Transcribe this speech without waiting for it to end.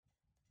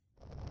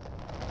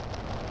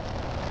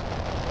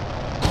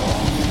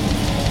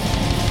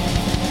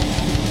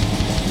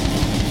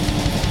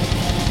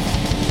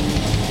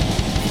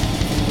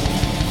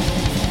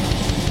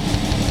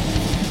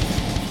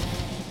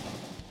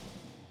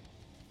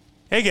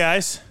Hey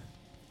guys,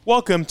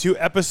 welcome to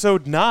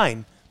episode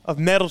 9 of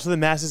Metal to the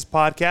Masses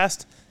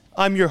podcast.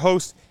 I'm your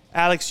host,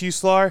 Alex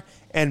Uslar,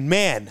 and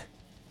man,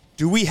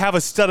 do we have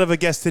a stud of a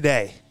guest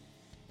today.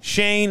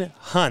 Shane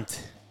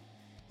Hunt.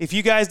 If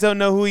you guys don't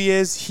know who he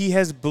is, he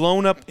has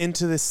blown up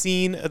into the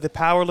scene of the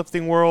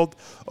powerlifting world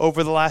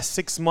over the last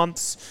 6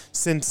 months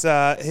since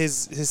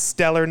his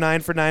stellar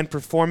 9 for 9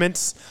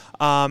 performance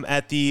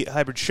at the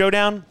Hybrid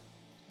Showdown.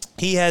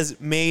 He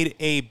has made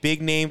a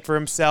big name for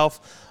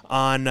himself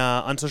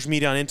on social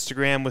media, on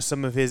Instagram, with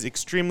some of his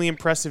extremely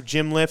impressive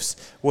gym lifts,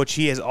 which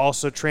he has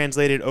also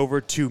translated over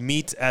to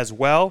meet as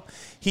well.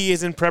 He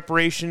is in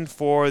preparation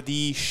for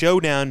the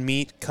Showdown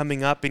meet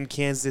coming up in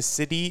Kansas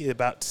City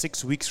about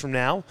 6 weeks from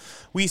now.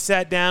 We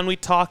sat down, we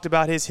talked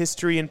about his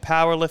history in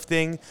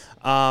powerlifting,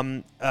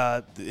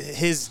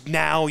 his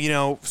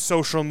now,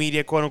 social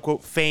media,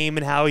 quote-unquote, fame,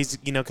 and how he's,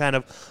 kind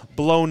of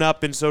blown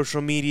up in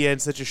social media in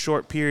such a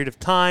short period of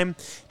time,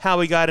 how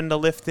he got into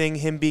lifting,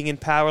 him being in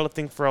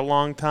powerlifting for a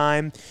long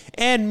time,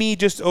 and me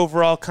just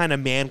overall kind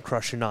of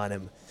man-crushing on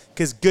him.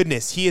 Because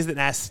goodness, he is an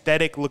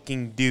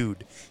aesthetic-looking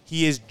dude.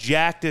 He is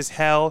jacked as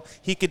hell.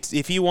 He could,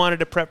 if he wanted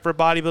to prep for a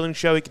bodybuilding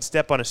show, he could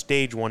step on a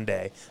stage one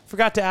day.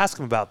 Forgot to ask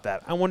him about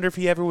that. I wonder if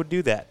he ever would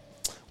do that.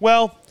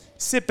 Well,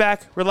 sit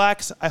back,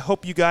 relax. I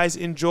hope you guys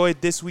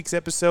enjoyed this week's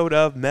episode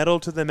of Metal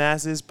to the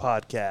Masses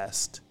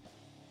podcast.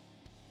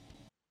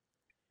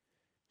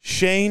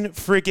 Shane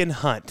freaking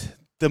Hunt,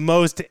 the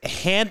most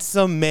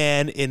handsome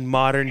man in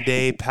modern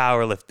day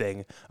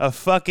powerlifting, a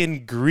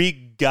fucking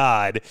Greek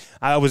god.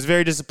 I was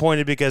very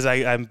disappointed because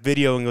I'm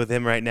videoing with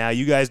him right now.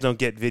 You guys don't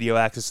get video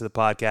access to the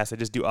podcast. I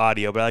just do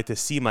audio, but I like to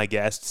see my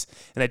guests,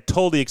 and I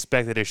totally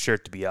expected his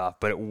shirt to be off,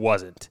 but it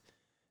wasn't.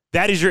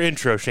 That is your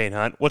intro, Shane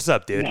Hunt. What's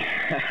up, dude?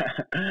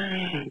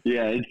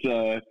 Yeah,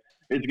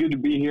 it's good to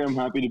be here. I'm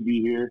happy to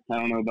be here. I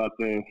don't know about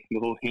the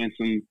whole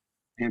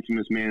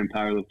handsomest man in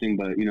powerlifting,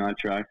 but I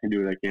try. I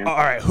do what I can. All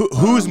right,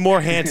 who's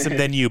more handsome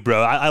than you,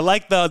 bro? I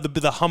like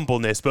the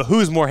humbleness, but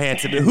who's more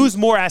handsome? Who's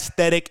more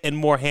aesthetic and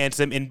more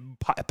handsome in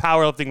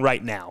powerlifting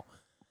right now?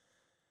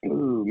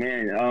 Oh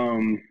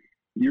man,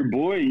 your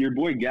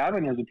boy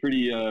Gavin has a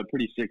pretty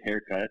sick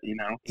haircut.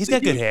 He's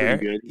got good hair.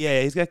 Good.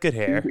 Yeah, he's got good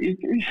hair. He's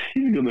a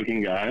good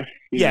looking guy.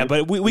 Yeah,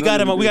 but we got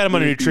him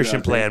on a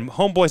nutrition plan.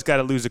 Homeboy's got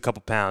to lose a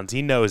couple pounds.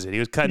 He knows it. He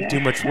was cutting too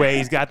much weight.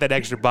 He's got that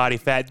extra body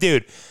fat,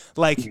 dude.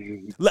 Like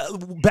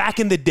back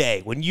in the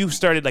day when you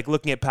started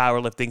looking at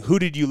powerlifting, who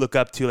did you look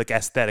up to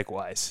aesthetic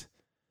wise?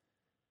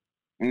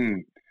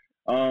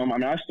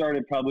 I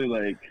started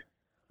probably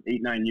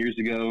 8-9 years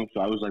ago, so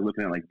I was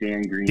looking at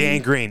Dan Green.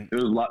 Dan Green. It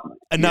was a lot.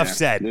 Enough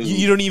said.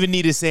 You don't even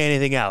need to say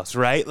anything else,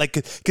 right?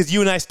 Because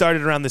you and I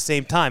started around the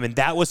same time, and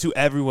that was who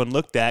everyone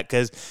looked at.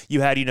 Because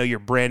you had your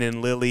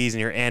Brandon Lillies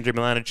and your Andrew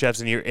Milanichevs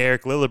and your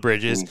Eric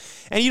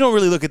Lillibridges, and you don't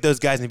really look at those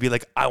guys and be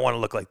like, I want to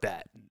look like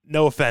that.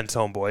 No offense,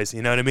 homeboys,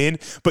 you know what I mean?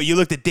 But you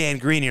looked at Dan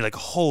Green, and you're like,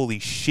 holy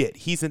shit,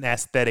 he's an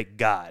aesthetic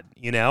god.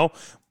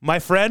 My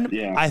friend,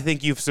 I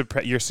think you've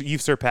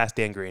surpassed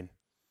Dan Green.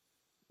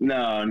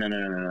 No.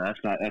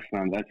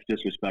 That's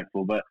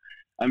disrespectful. But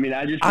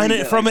I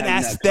just from an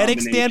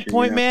aesthetic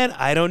standpoint, man,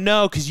 I don't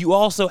know, because you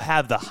also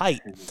have the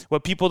height.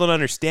 What people don't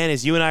understand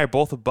is you and I are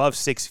both above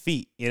 6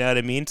 feet. You know what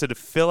I mean? So to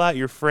fill out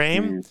your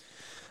frame,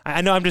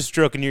 I know I'm just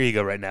stroking your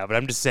ego right now, but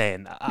I'm just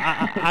saying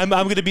I'm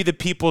going to be the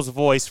people's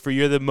voice for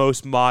you're the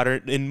most modern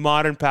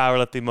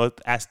powerlifting,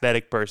 most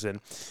aesthetic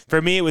person.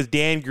 For me, it was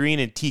Dan Green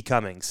and T.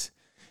 Cummings.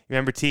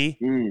 Remember T?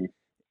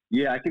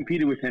 Yeah, I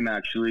competed with him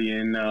actually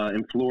in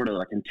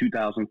Florida, in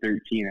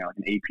 2013 at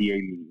an APA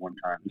meet one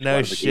time.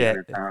 No shit.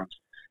 800 pounds.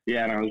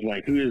 Yeah, and I was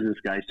like, who is this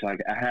guy? So I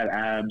had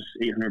abs,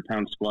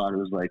 800-pound squat. It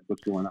was like,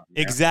 what's going on?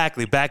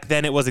 Exactly. Back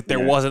then, it was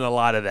there wasn't a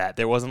lot of that.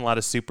 There wasn't a lot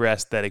of super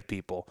aesthetic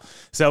people.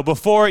 So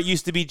before, it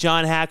used to be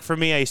John Hack for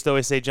me. I used to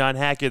always say, John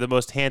Hack, you're the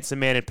most handsome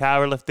man in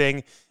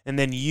powerlifting. And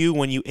then you,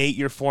 when you ate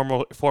your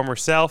former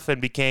self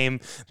and became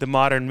the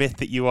modern myth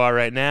that you are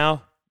right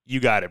now,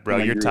 you got it, bro.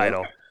 Your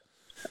title.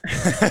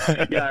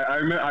 Yeah, I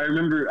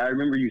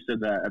remember you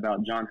said that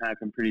about John Hack.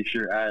 I'm pretty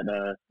sure at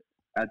the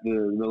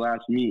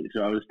last meet.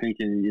 So I was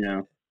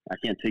thinking, I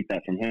can't take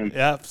that from him.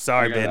 Yeah,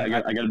 sorry, man.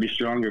 I got to be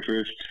stronger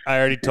first. I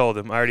already told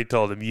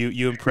him.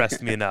 You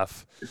impressed me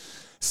enough.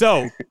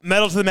 So,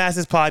 Metal to the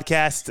Masses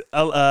podcast.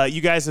 If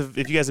you guys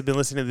have been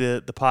listening to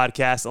the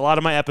podcast, a lot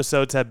of my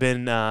episodes have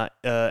been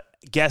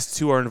guests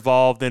who are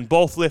involved in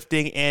both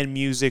lifting and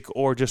music,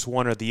 or just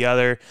one or the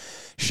other.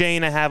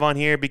 Shane, I have on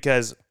here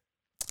because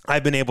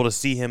I've been able to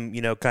see him,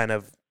 kind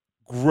of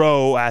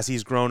grow as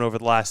he's grown over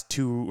the last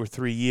 2 or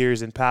 3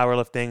 years in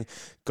powerlifting,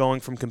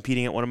 going from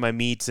competing at one of my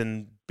meets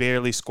and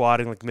barely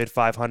squatting mid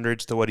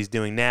 500s to what he's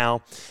doing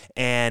now.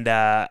 And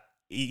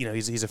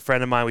he's a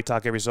friend of mine. We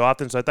talk every so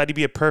often, so I thought he'd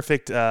be a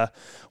perfect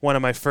one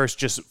of my first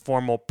just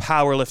formal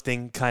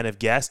powerlifting kind of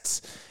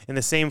guests. In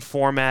the same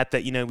format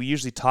that we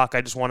usually talk,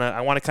 I want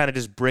to kind of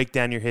just break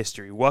down your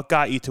history. What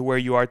got you to where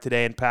you are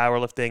today in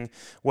powerlifting?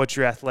 What's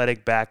your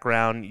athletic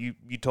background?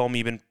 You told me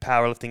you've been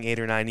powerlifting 8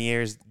 or 9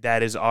 years.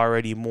 That is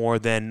already more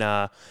than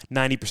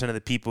 90% of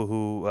the people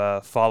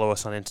who follow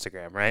us on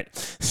Instagram, right?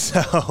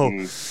 So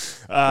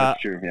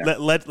That's true. Yeah.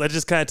 Let's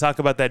just kind of talk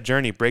about that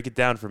journey. Break it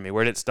down for me.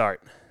 Where did it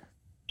start?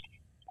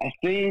 I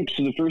think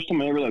so. The first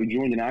time I ever like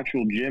joined an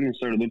actual gym and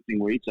started lifting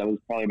weights, I was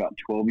probably about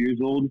 12 years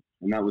old,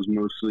 and that was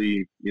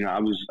mostly,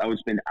 I would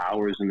spend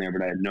hours in there,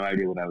 but I had no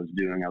idea what I was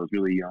doing. I was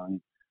really young.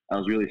 I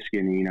was really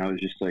skinny, and I was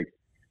just like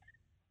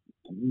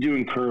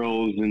doing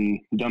curls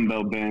and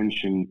dumbbell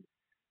bench and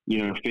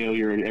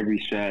failure at every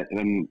set.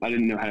 And I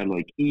didn't know how to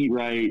like eat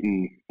right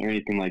or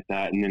anything like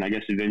that. And then I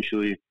guess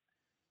eventually,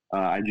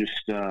 I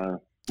just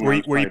were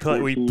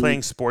you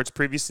playing sports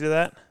previous to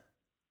that?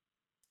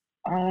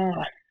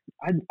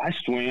 I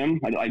swam.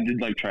 I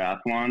did like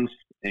triathlons,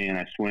 and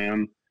I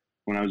swam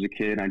when I was a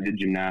kid. I did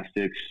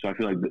gymnastics, so I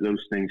feel like those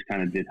things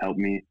kind of did help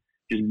me,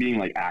 just being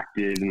like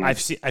active. And like,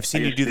 I've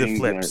seen you do the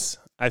flips.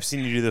 I've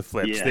seen you do the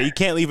flips. Yeah. You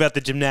can't leave out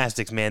the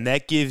gymnastics, man.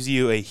 That gives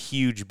you a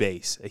huge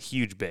base.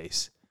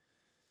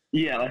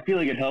 Yeah, I feel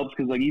like it helps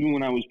because like even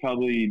when I was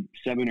probably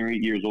 7 or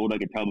 8 years old, I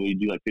could probably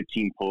do like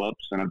 15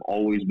 pull-ups, and I've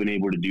always been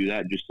able to do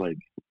that, just like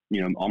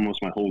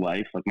almost my whole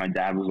life. Like my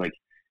dad was like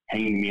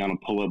hanging me on a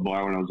pull-up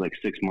bar when I was like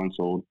 6 months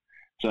old.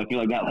 So I feel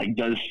like that like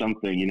does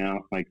something,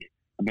 like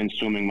I've been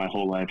swimming my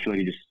whole life. I feel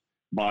like it just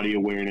body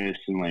awareness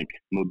and like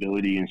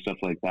mobility and stuff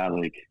like that.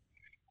 Like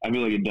I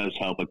feel like it does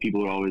help. Like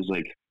people are always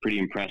like pretty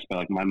impressed by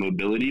like my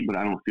mobility, but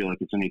I don't feel like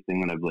it's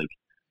anything that I've like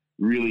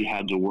really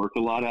had to work a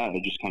lot at. I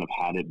just kind of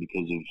had it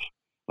because of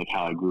like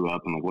how I grew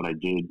up and like what I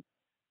did.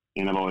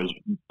 And I've always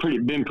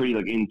been pretty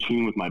like in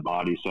tune with my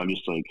body. So I'm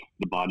just like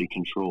the body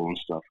control and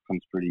stuff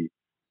comes pretty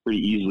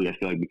easily. I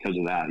feel like because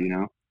of that,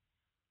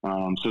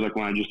 So like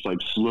when I just like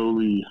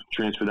slowly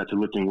transferred that to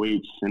lifting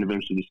weights and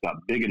eventually just got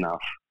big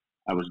enough,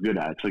 I was good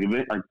at it. So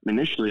like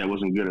initially I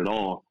wasn't good at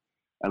all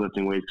at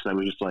lifting weights because I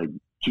was just like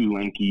too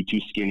lanky,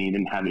 too skinny,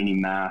 didn't have any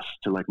mass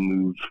to like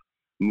move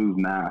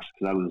mass.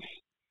 Because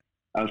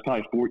I was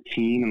probably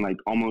 14 and like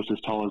almost as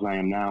tall as I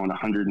am now and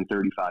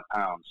 135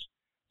 pounds.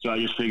 So I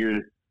just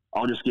figured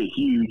I'll just get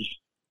huge.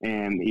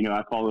 And,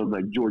 I followed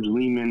like George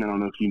Lehman. I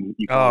don't know if you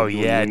oh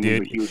yeah, Lehman,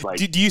 dude. He was, like,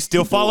 do you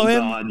still follow him?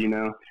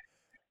 God,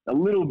 a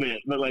little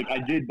bit, but like I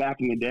did back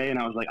in the day, and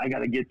I was like, I got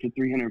to get to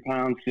 300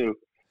 pounds. So,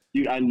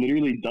 dude, I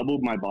literally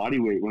doubled my body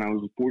weight when I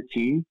was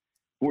 14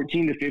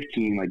 to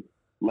 15, like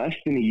less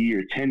than a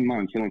year, 10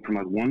 months. I went from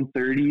like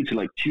 130 to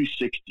like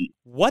 260.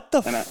 What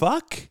the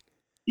fuck?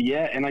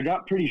 Yeah, and I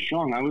got pretty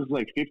strong. I was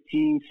like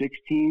 15,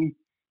 16,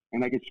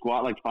 and I could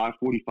squat like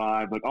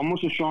 545, like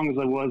almost as strong as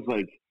I was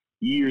like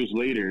years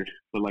later,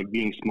 but like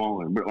being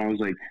smaller. But I was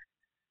like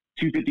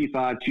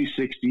 255,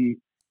 260.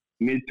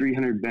 Mid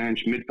 300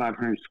 bench, mid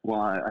 500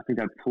 squat. I think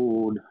I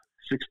pulled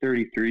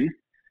 633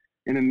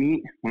 in a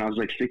meet when I was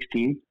like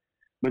 16.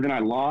 But then I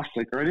lost,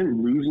 or I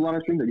didn't lose a lot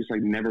of things. I just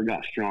like never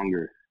got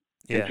stronger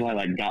until I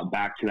like got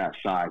back to that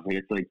size. Like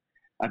it's like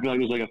I feel like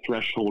there's like a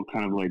threshold,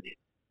 kind of like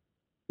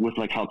with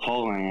like how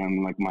tall I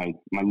am, like my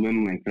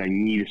limb length, that I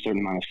need a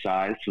certain amount of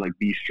size to like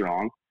be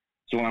strong.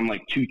 So when I'm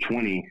like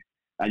 220,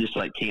 I just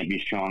like can't be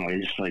strong. Like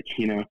just like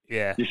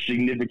just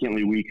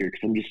significantly weaker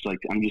because I'm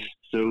just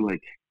so like.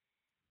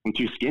 I'm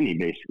too skinny,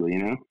 basically,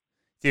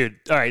 Dude,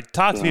 all right,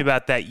 talk to me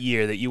about that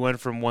year that you went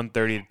from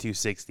 130 to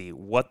 260.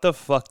 What the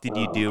fuck did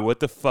you do? What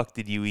the fuck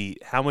did you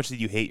eat? How much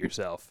did you hate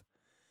yourself?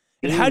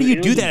 And how do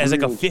you do that as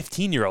like a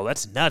 15-year-old?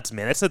 That's nuts,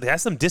 man.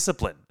 That's some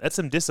discipline.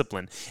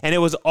 And it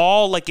was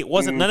all like it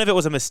wasn't. None of it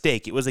was a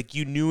mistake. It was like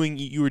you knew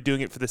you were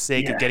doing it for the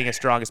sake of getting as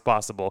strong as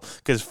possible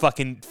because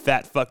fucking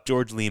fat fuck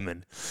George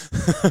Lehman.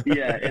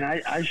 Yeah, and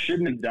I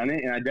shouldn't have done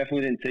it, and I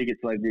definitely didn't take it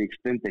to like the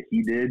extent that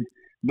he did.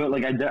 But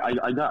like I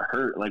got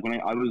hurt. Like when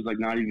I was like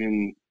not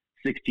even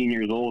 16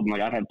 years old, and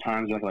like I'd have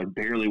times where I could like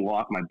barely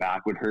walk, my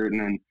back would hurt,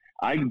 and then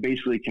I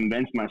basically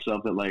convinced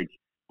myself that like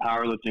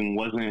powerlifting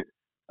wasn't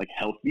like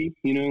healthy,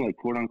 like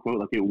quote unquote,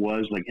 like it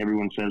was like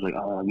everyone says like,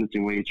 oh,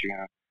 lifting weights,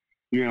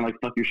 you're gonna like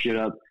fuck your shit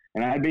up.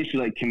 And I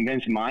basically like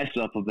convinced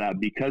myself of that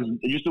because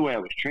just the way I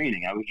was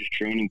training. I was just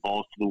training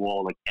balls to the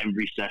wall like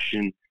every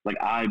session. Like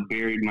I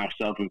buried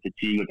myself in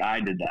fatigue. Like I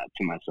did that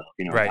to myself.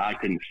 Right. Like, I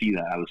couldn't see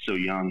that. I was so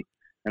young.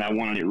 And I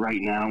wanted it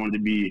right now. I wanted to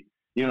be,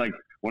 like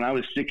when I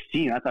was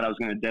 16, I thought I was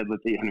going to deadlift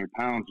 800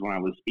 pounds when I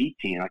was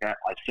 18. Like I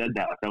said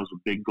that, like that was a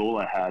big goal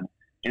I had.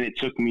 And it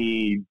took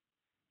me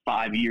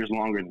 5 years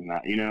longer than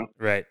that,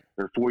 Right.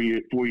 Or 4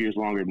 years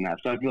longer than that.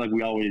 So I feel like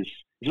we always,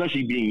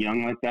 especially being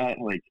young like that,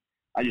 like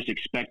I just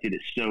expected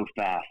it so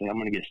fast. Like I'm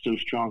going to get so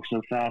strong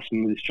so fast.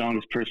 I'm the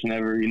strongest person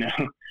ever,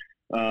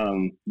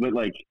 But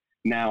like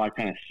now I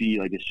kind of see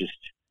like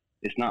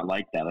it's not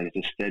like that. Like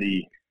it's a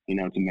steady,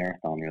 it's a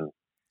marathon really.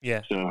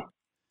 Yeah. So.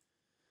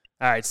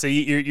 All right, so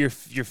you're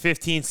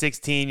 15,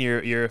 16,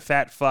 you're a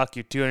fat fuck,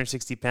 you're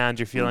 260 pounds,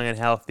 you're feeling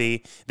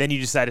unhealthy. Then you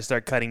decide to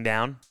start cutting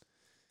down?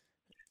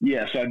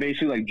 Yeah, so I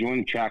basically like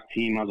joined the track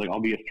team. I was like, I'll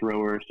be a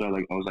thrower. So I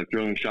was like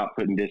throwing shot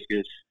put and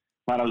discus.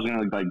 Thought I was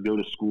gonna like go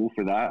to school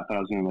for that. Thought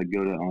I was gonna like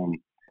go to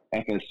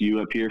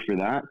FSU up here for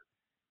that.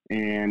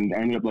 And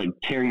I ended up like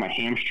tearing my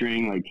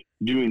hamstring, like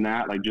doing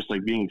that, like just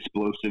like being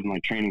explosive and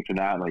like training for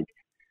that, like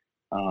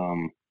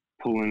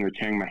pulling or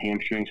tearing my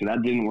hamstring. So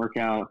that didn't work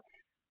out.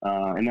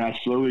 And then I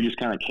slowly just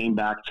kind of came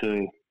back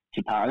to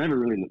power. I never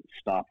really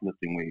stopped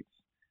lifting weights.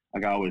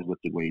 Like I always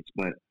lifted weights,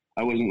 but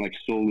I wasn't like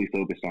solely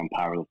focused on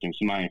powerlifting.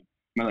 So my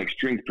like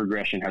strength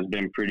progression has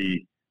been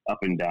pretty up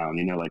and down,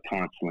 you know, like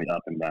constantly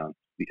up and down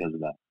because of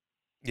that.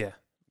 Yeah,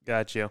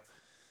 got you.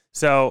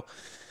 So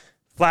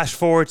flash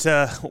forward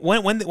to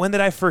when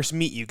did I first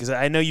meet you? Because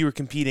I know you were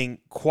competing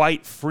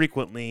quite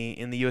frequently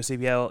in the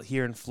USAPL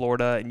here in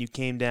Florida, and you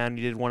came down.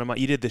 You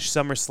did the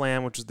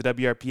SummerSlam, which was the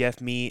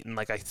WRPF meet, and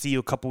like I see you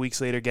a couple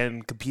weeks later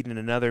getting competing in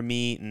another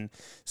meet, and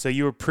so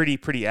you were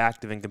pretty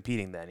active in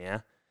competing then,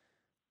 yeah.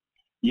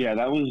 Yeah,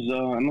 that was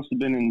I must have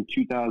been in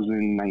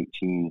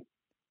 2019,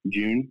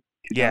 June.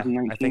 2019?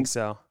 Yeah, I think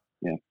so.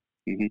 Yeah,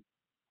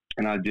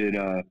 and I did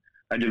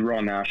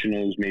Raw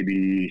Nationals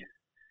maybe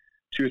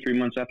 2 or 3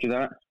 months after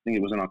that. I think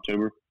it was in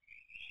October.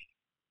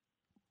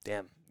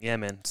 Damn. Yeah,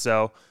 man.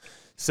 So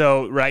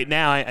right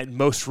now,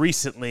 most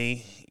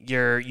recently,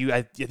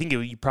 I think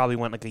you probably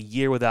went like a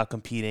year without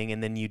competing,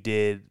 and then you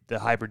did the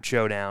Hybrid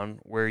Showdown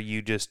where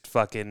you just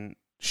fucking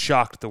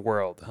shocked the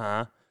world,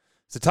 huh?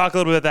 So talk a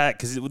little bit about that,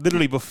 because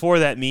literally before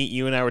that meet,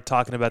 you and I were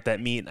talking about that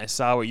meet, and I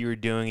saw what you were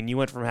doing, and you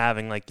went from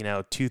having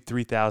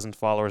 2,000-3,000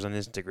 followers on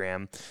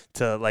Instagram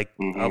to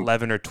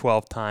 11 or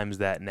 12 times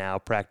that now,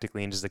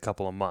 practically in just a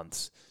couple of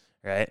months,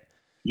 right?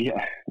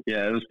 Yeah,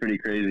 it was pretty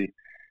crazy.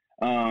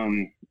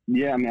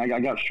 Yeah, I mean, I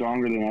got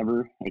stronger than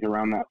ever, like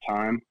around that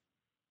time.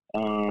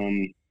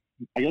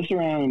 I guess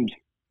around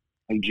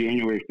like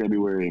January,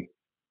 February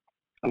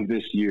of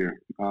this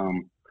year,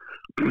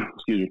 excuse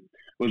me,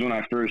 was when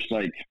I first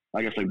I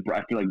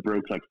feel like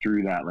broke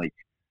through that like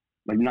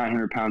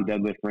 900-pound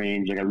deadlift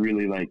range. Like I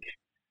really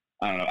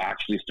I don't know,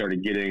 actually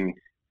started getting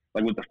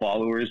like with the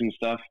followers and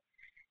stuff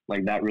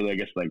like that. Really, I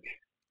guess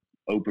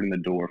opened the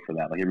door for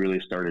that. Like it really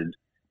started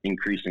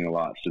increasing a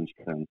lot since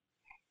then.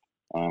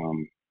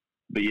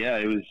 But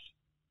yeah,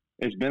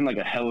 it's been like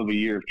a hell of a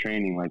year of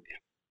training. Like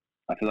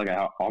I feel like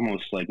I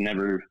almost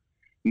never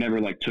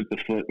took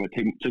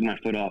my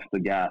foot off the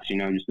gas, you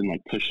know, just been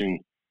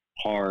pushing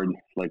hard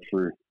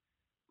for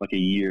a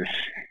year.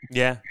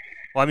 Yeah.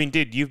 Well, I mean,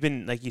 dude, you've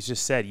been, like you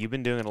just said, you've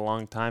been doing it a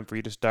long time. For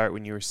you to start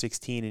when you were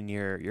 16, and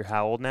you're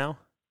how old now?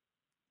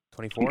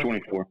 24?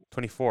 24.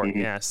 24,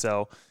 yeah.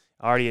 So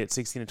already at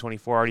 16 and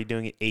 24, already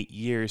doing it 8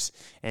 years,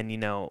 and, you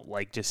know,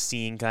 just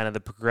seeing kind of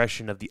the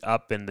progression of the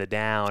up and the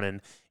down.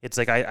 And it's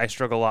I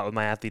struggle a lot with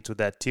my athletes with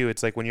that too.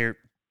 It's when you're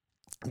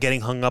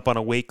getting hung up on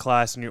a weight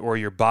class or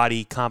your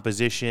body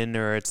composition,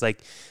 or it's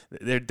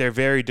they're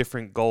very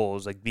different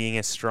goals, like being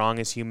as strong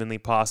as humanly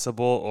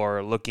possible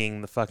or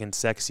looking the fucking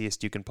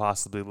sexiest you can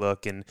possibly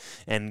look and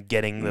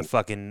getting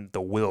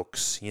the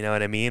Wilks, you know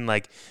what I mean?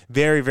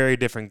 Very, very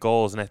different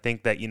goals. And I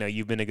think that, you know,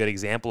 you've been a good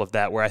example of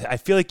that, where I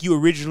feel like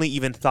you originally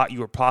even thought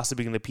you were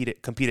possibly going to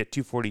compete at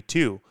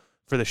 242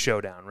 for the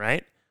Showdown,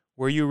 right?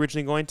 Were you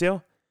originally going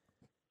to?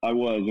 I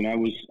was, and I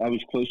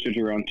was closer to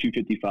around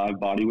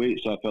 255 body weight,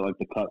 so I felt like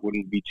the cut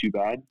wouldn't be too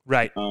bad.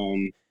 Right.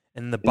 And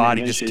the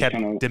body just kept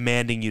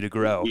demanding you to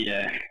grow.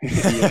 Yeah.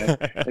 Yeah.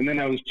 And then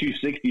I was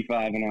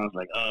 265, and I was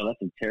like, oh, that's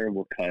a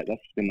terrible cut.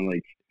 That's gonna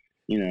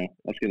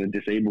that's gonna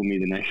disable me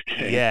the next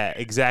day. Yeah,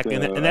 exactly.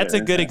 So, and that's a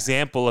good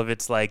example of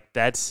it's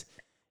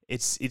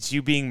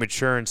you being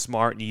mature and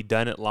smart, and you've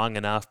done it long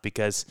enough,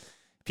 because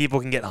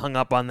people can get hung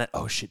up on that.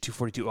 Oh shit,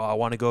 242. Oh, I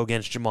want to go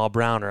against Jamal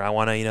Brown, or I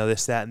want to,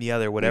 this, that, and the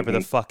other, whatever the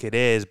fuck it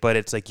is. But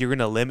it's you're going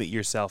to limit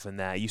yourself in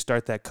that. You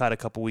start that cut a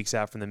couple weeks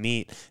out from the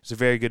meet. There's a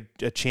very good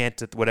chance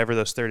that whatever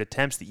those third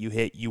attempts that you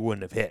hit, you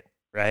wouldn't have hit.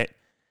 Right.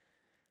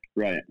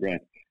 Right.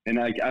 And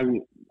I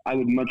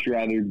would much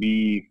rather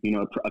be,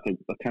 a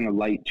kind of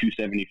light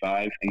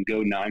 275 and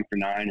go 9 for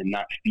 9 and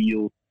not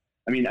feel.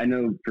 I mean, I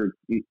know for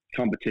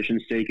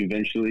competition's sake,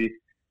 eventually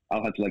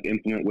I'll have to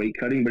implement weight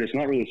cutting, but it's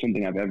not really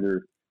something I've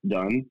ever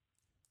done.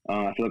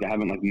 I feel like I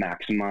haven't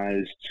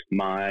maximized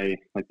my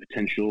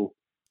potential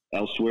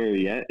elsewhere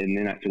yet, and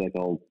then I feel like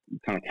I'll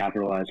kind of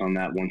capitalize on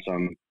that once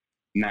I'm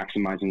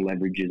maximizing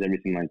leverages,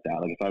 everything like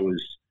that. Like if I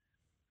was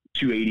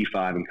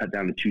 285 and cut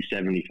down to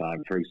 275,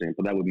 for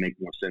example, that would make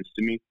more sense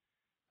to me.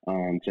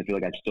 So I feel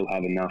like I still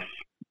have enough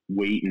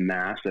weight and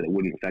mass that it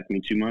wouldn't affect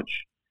me too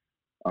much.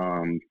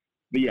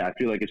 But yeah, I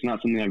feel like it's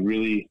not something I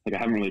really I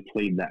haven't really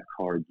played that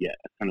card yet.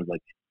 I kind of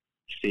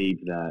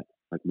saved that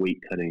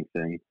weight cutting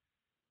thing.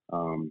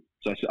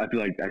 So I feel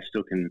like I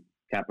still can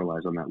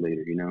capitalize on that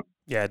later, you know?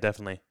 Yeah,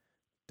 definitely.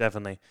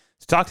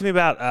 So talk to me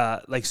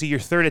about, so your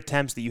third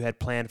attempts that you had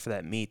planned for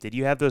that meet, did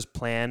you have those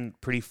planned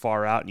pretty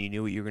far out and you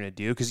knew what you were going to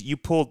do? Because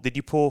did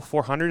you pull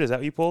 400? Is that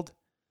what you pulled?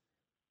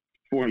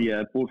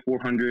 I pulled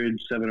 400,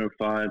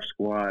 705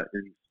 squat,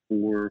 and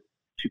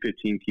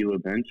 215 kilo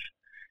bench.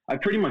 I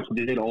pretty much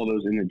did all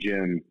those in the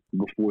gym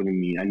before the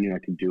meet. I knew I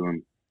could do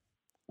them.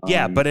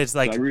 Yeah, but it's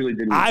I really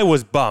didn't. I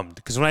was bummed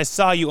because when I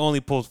saw you only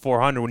pulled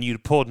 400 when you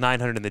pulled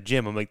 900 in the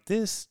gym, I'm like,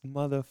 this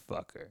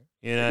motherfucker.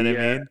 You know what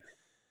I mean?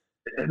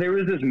 There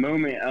was this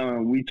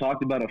moment. We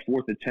talked about a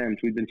fourth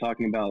attempt. We've been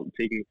talking about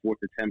taking a fourth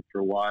attempt for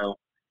a while,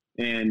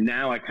 and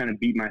now I kind of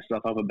beat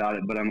myself up about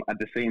it. But I'm at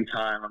the same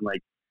time, I'm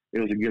like, it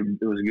was a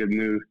good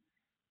move.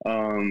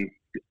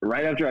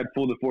 Right after I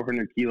pulled the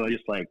 400 kilo, I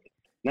just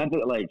not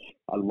that like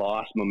I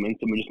lost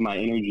momentum, but just my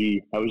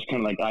energy. I was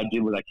kind of like, I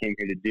did what I came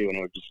here to do, and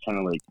it was just kind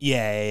of like,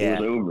 it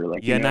was over.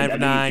 Like, yeah, 9 for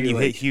 9. You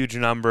like, hit huge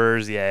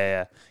numbers.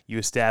 Yeah. You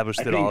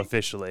established it all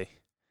officially.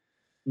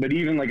 But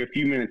even like a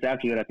few minutes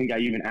after that, I think I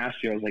even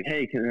asked you. I was like,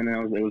 "Hey," and then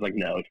it was like,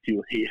 "No, it's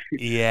too late."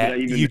 Yeah,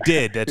 you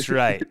did. That's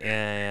right.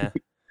 Yeah.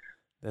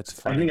 That's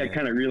funny. I think I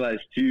kind of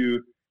realized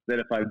too that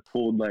if I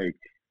pulled like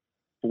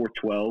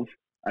 412,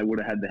 I would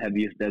have had the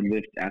heaviest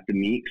deadlift at the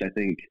meet. Cause I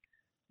think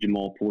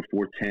Jamal pulled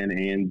 410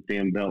 and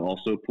Dan Bell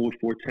also pulled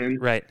 410.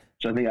 Right.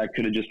 So I think I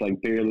could have just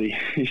like barely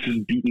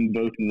just beaten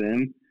both of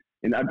them,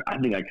 and I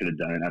think I could have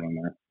done it. I don't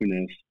know. Who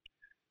knows?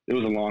 It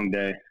was a long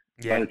day.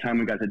 Yeah. By the time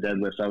we got to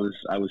deadlifts, I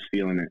was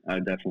feeling it. I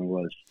definitely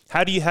was.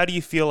 How do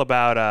you feel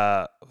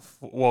about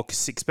well,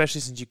 especially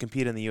since you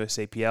competed in the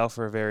USAPL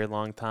for a very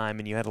long time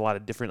and you had a lot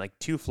of different like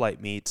 2-flight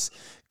meets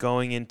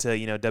going into,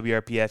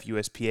 WRPF,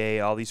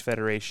 USPA, all these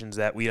federations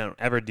that we don't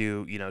ever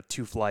do,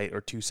 2-flight or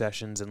 2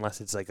 sessions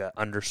unless it's like an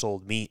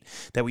undersold meet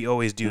that we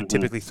always do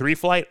typically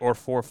 3-flight or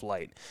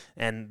 4-flight,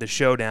 and the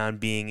showdown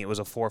being it was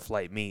a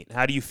 4-flight meet.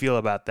 How do you feel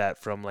about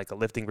that from like a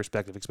lifting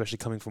perspective, especially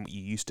coming from what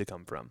you used to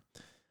come from?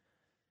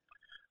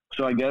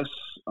 So I guess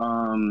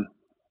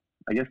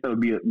that would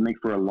make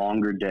for a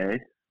longer day.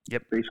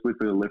 Yep. Basically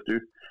for the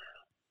lifter.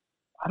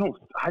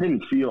 I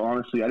didn't feel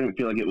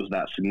like it was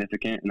that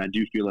significant, and I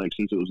do feel like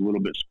since it was a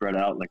little bit spread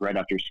out, like right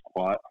after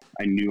squat,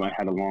 I knew I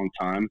had a long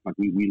time. Like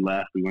we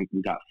left, we went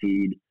and got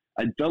food.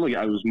 I felt like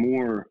I was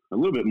a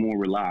little bit more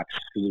relaxed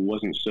because it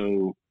wasn't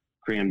so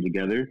crammed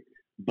together.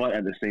 But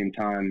at the same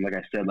time, like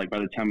I said, like by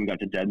the time we got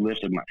to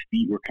deadlift, like my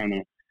feet were kind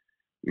of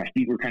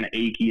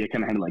achy. I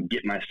kind of had to like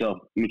get myself,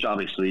 which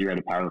obviously you're at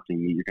a powerlifting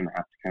meet, you're going to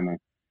have to kind of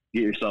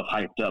get yourself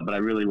hyped up. But I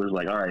really was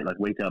like, all right, like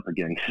wake up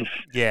again.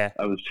 Yeah.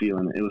 I was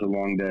feeling it. It was a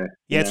long day.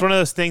 Yeah, it's one of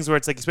those things where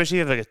it's like, especially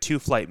if you have like a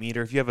 2-flight meet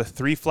or if you have a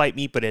 3-flight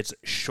meet, but it's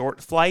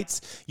short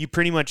flights, you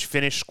pretty much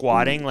finish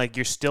squatting. Like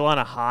you're still on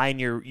a high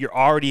and you're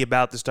already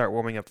about to start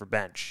warming up for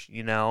bench,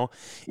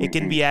 It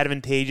can be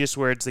advantageous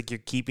where it's like you're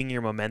keeping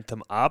your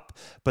momentum up,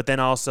 but then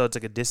also it's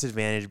like a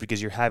disadvantage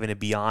because you're having to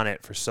be on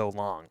it for so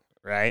long.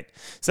 Right.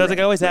 So it's like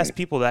I always ask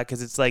people that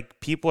because it's like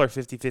people are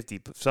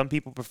 50-50. Some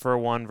people prefer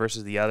one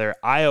versus the other.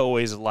 I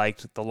always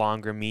liked the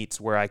longer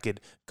meets where I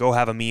could go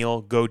have a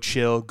meal, go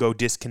chill, go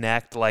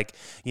disconnect. Like,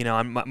 if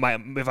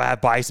I have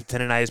bicep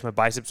tendonitis, my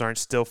biceps aren't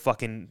still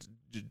fucking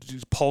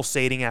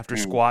pulsating after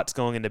squats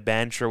going into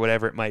bench or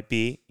whatever it might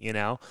be,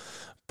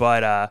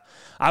 But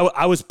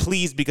I was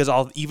pleased because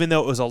even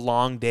though it was a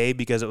long day,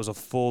 because it was a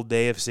full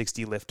day of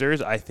 60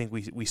 lifters, I think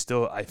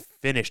I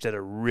finished at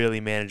a really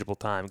manageable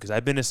time because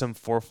I've been to some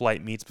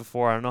 4-flight meets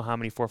before. I don't know how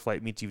many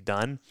 4-flight meets you've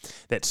done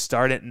that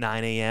start at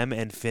 9 a.m.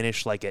 and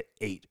finish like at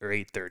 8 or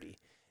 8:30,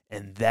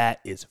 and that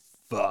is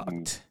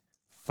fucked.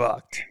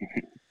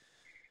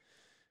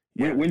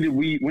 Yeah. When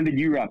did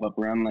you wrap up?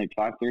 Around like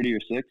 5:30 or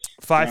 6?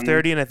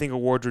 5:30, and I think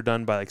awards were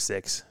done by like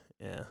 6.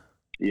 Yeah.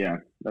 Yeah,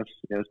 that's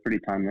pretty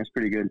timely. That's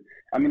pretty good.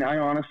 I mean, I'm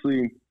going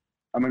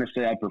to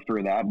say I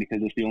prefer that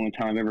because it's the only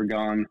time I've ever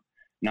gone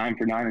 9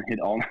 for 9 and hit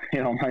all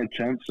my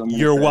attempts. So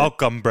you're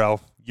welcome,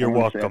 bro. You're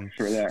welcome.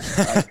 For that.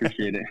 I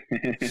appreciate it.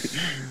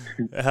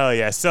 Hell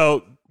yeah.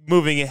 So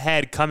moving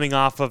ahead, coming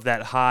off of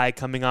that high,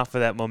 coming off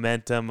of that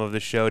momentum of the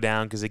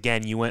showdown, because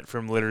again, you went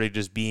from literally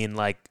just being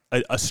like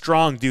a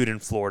strong dude in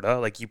Florida,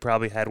 like you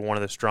probably had one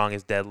of the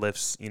strongest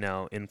deadlifts,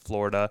 in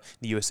Florida,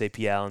 the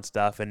USAPL and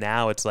stuff, and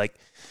now it's like,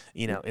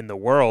 in the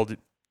world,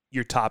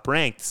 you're top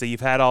ranked. So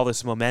you've had all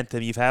this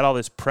momentum, you've had all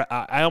this.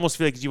 I almost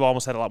feel like you've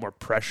almost had a lot more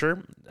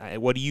pressure.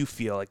 What do you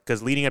feel like?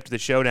 Because leading up to the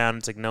showdown,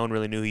 it's like no one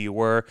really knew who you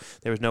were.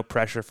 There was no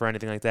pressure for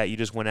anything like that. You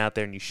just went out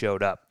there and you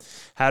showed up.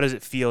 How does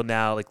it feel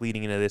now, like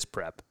leading into this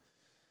prep?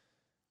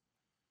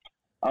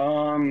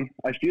 I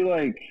feel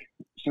like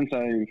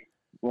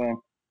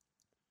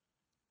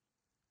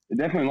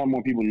definitely a lot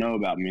more people know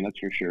about me, that's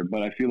for sure.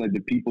 But I feel like the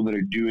people that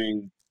are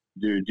doing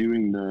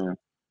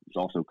it's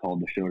also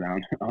called the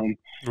showdown.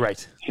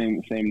 Right.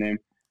 Same name.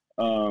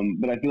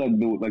 But I feel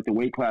like the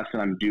weight class that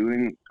I'm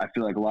doing, I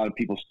feel like a lot of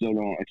people still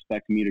don't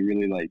expect me to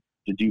really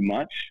to do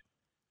much,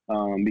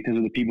 because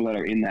of the people that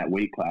are in that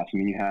weight class. I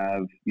mean, you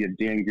have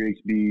Dan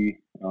Grigsby.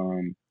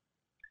 I'm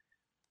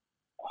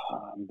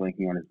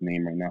blanking on his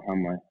name right now. How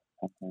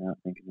can I not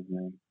think of his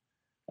name?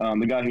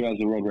 The guy who has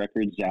the world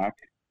record, Zach.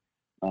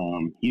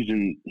 He's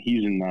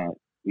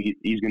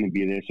going to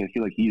be there. So I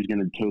feel like he's going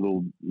to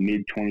total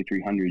mid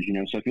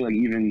 2300s, So I feel like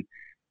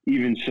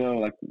even so,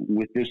 like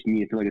with this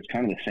meet, I feel like it's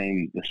kind of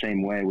the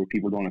same way where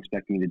people don't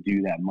expect me to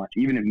do that much,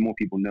 even if more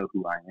people know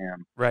who I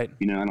am. Right.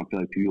 I don't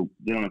feel like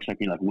they don't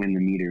expect me to win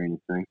the meet or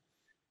anything.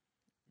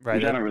 Right.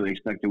 Which I don't really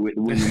expect to win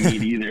the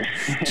meet either.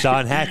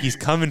 Sean Hackey's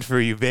coming for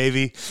you,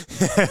 baby.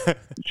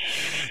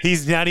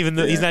 He's not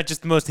he's not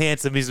just the most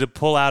handsome. He's going to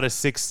pull out a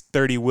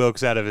 630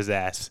 Wilks out of his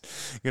ass.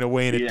 Going to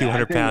weigh in at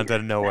 200 pounds out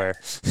of nowhere.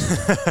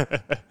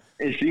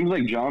 It seems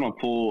like John he'll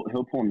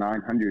pull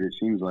 900. It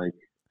seems like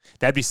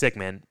that'd be sick,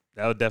 man.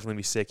 That would definitely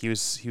be sick. He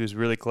was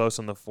really close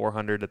on the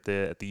 400 at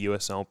the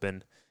U.S.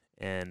 Open,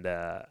 and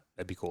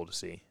that'd be cool to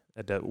see.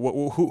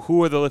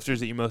 Who are the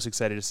lifters that you're most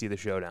excited to see the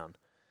showdown?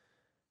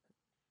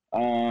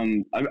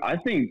 I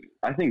think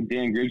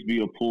Dan Grigsby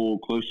will pull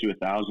close to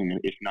 1,000,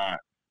 if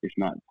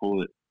not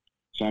pull it.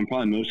 So I'm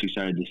probably most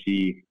excited to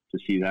see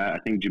that. I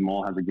think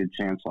Jamal has a good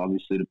chance,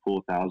 obviously, to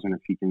pull 1,000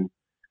 if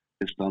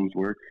his thumbs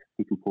work.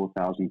 He can pull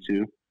 1,000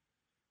 too.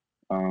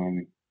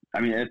 I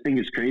mean, I think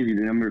it's crazy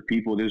the number of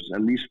people. There's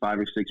at least 5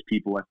 or 6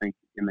 people, I think,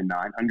 in the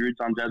 900s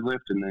on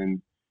deadlift, and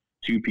then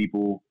 2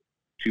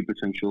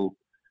 potential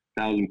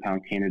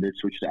 1,000-pound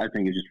candidates, which I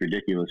think is just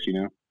ridiculous, you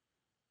know?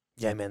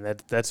 Yeah, man,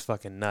 that's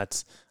fucking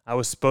nuts. I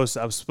was supposed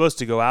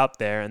to go out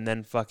there, and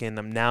then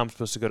I'm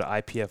supposed to go to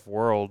IPF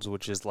Worlds,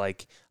 which is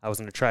like I was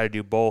gonna try to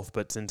do both,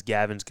 but since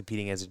Gavin's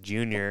competing as a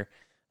junior,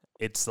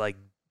 it's like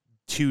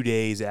 2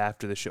 days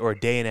after the show, or a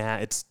day and a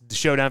half. It's the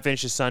showdown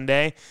finishes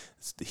Sunday.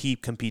 He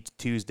competes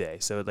Tuesday,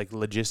 so it like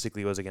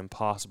logistically was like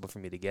impossible for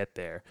me to get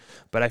there.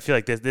 But I feel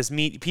like this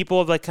meet, people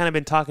have like kind of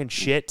been talking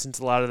shit since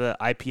a lot of the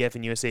IPF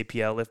and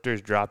USAPL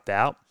lifters dropped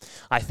out.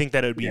 I think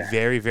that it would be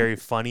very, very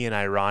funny and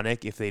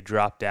ironic if they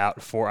dropped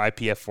out for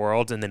IPF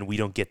Worlds and then we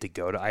don't get to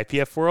go to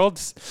IPF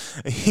Worlds.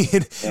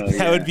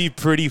 That would be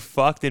pretty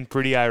fucked and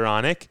pretty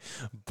ironic.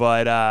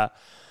 But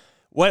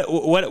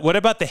what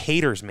about the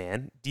haters,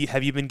 man?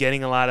 Have you been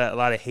getting a lot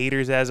of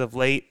haters as of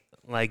late?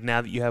 Like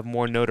now that you have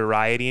more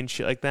notoriety and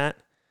shit like that?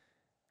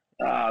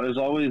 There's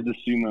always the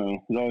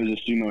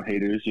sumo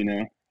haters, you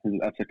know.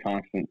 That's a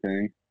constant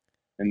thing.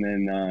 And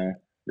then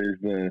there's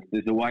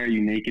the why are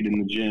you naked in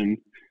the gym?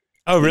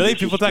 Oh, really?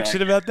 People talk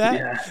shit about that?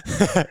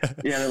 Yeah.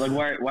 Yeah, they're like,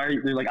 why are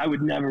you? They're like, I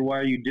would never. Why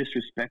are you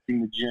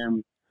disrespecting the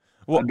gym?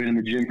 Well, I've been in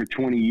the gym for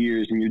 20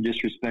 years, and you're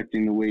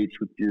disrespecting the weights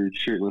with your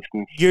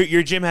shirtlessness.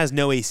 Your gym has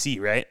no AC,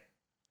 right?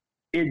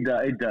 It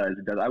does.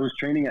 I was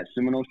training at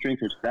Seminole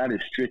Strength, which that is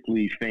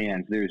strictly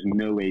fans. There's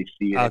no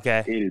AC.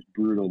 Okay. It is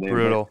brutal there.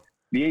 Brutal. But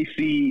the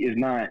AC is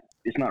not.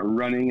 It's not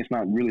running. It's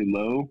not really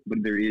low, but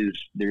there is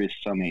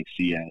some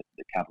AC at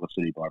the Capital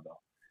City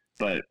Barbell,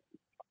 but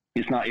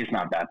it's not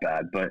that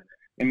bad. But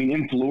I mean,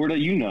 in Florida,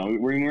 you know,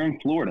 we're in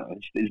Florida.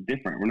 It's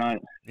different. We're not.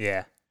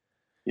 Yeah.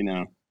 You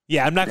know.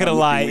 Yeah, I'm not gonna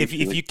lie. If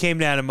you came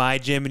down to my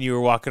gym and you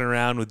were walking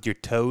around with your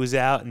toes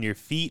out and your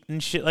feet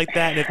and shit like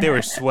that, and if they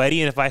were sweaty,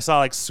 and if I saw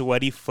like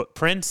sweaty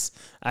footprints,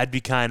 I'd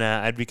be kind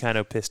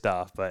of pissed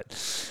off. But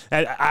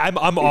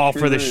I'm all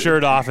for the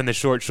shirt off and the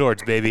short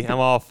shorts, baby. I'm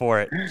all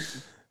for it.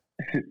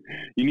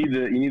 You need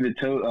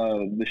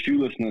the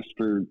shoelessness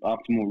for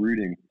optimal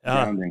rooting.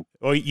 Grounding.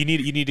 Well, you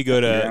need to go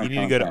to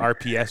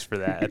RPS for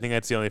that. I think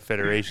that's the only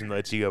federation that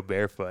lets you go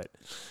barefoot.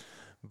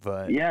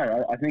 But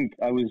yeah, I think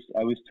I was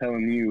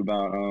telling you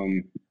about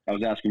I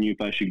was asking you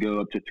if I should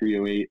go up to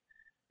 308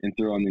 and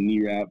throw on the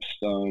knee wraps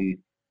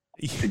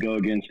to go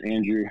against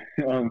Andrew.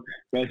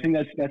 But I think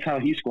that's how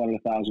he squatted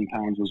 1,000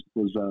 pounds was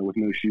with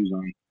no shoes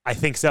on. I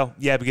think so.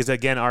 Yeah, because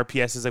again,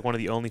 RPS is like one of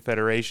the only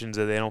federations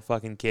that they don't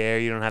fucking care.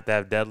 You don't have to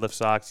have deadlift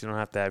socks. You don't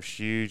have to have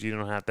shoes. You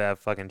don't have to have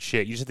fucking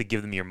shit. You just have to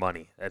give them your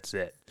money. That's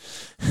it.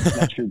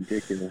 That's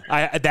ridiculous.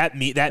 That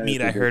meet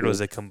I heard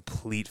was a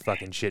complete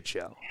fucking shit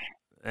show.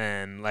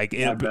 And like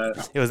it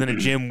was in a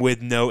gym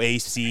with no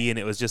AC, and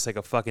it was just like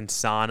a fucking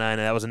sauna. And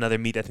that was another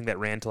meet I think that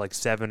ran to like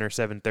 7 or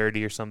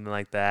 7:30 or something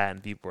like that.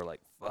 And people were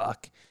like,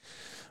 "Fuck."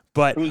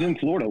 But it was in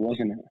Florida,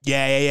 wasn't it?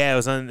 Yeah. It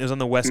was on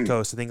the West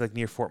Coast. I think like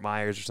near Fort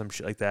Myers or some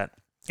shit like that.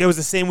 It was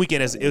the same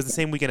weekend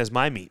as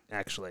my meet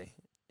actually,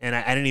 and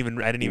I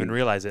didn't even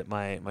realize it.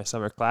 My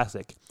summer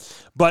classic.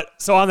 But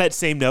so on that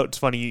same note, it's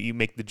funny you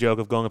make the joke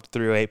of going up to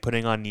 308,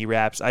 putting on knee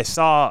wraps. I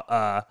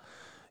saw.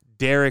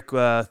 Derek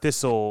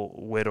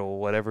Thistlewhittle,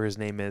 whatever his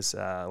name is,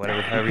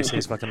 however you say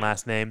his fucking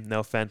last name.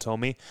 No offense,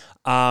 homie.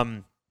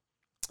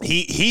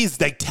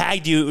 He's like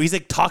tagged you. He's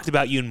like talked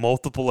about you in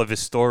multiple of his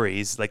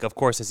stories. Like, of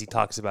course, as he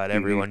talks about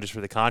everyone just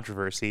for the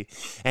controversy.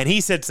 And he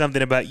said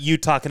something about you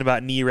talking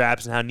about knee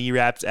wraps and how knee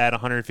wraps at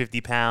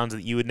 150 pounds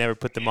that you would never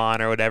put them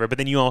on or whatever. But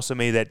then you also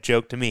made that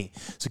joke to me.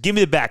 So give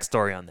me the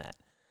backstory on that.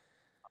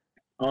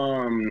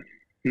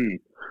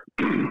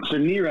 So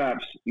knee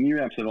wraps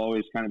have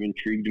always kind of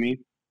intrigued me.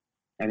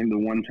 I think the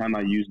one time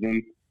I used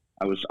them,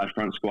 I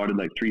front squatted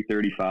like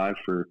 335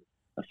 for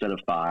a set of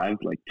 5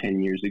 like 10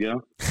 years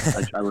ago.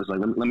 I was like,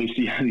 let me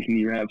see how these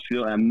knee wraps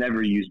feel. I've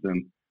never used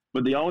them,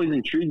 but they always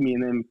intrigued me.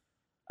 And then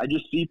I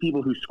just see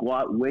people who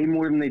squat way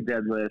more than they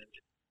deadlift.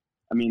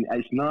 I mean,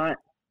 it's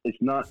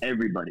not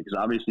everybody, because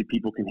obviously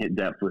people can hit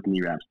depth with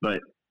knee wraps,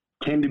 but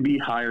tend to be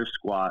higher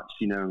squats.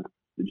 You know,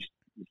 just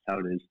how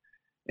it is.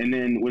 And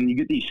then when you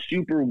get these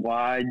super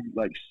wide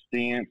like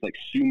stance, like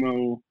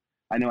sumo.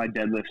 I know I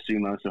deadlift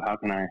sumo, so how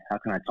can I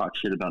talk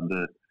shit about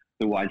the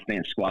wide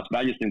stance squats? But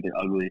I just think they're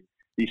ugly.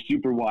 These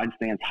super wide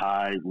stance,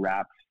 high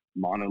wrap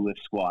monolith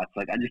squats,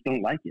 like I just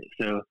don't like it.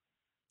 So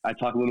I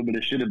talk a little bit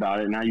of shit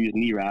about it, and I use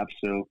knee wraps.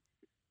 So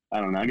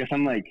I don't know. I guess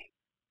I'm like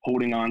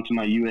holding on to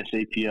my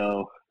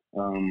USAPL,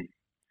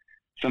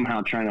 somehow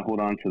trying to hold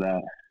on to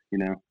that, you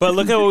know. But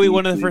look at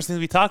one of the first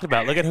things we talked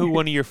about. Look at who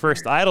one of your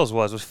first idols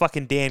was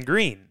fucking Dan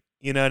Green.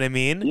 You know what I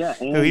mean? Yeah,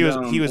 and he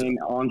was and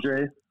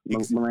Andre.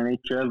 Milani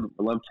Trev,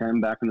 I loved him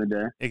back in the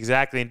day.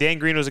 Exactly. And Dan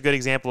Green was a good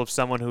example of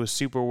someone who was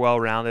super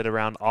well-rounded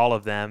around all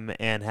of them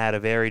and had a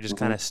very just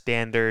kind of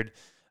standard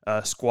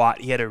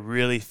squat. He had a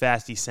really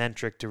fast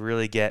eccentric to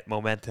really get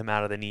momentum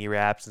out of the knee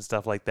wraps and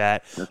stuff like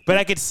that. But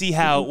I could see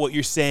how what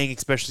you're saying,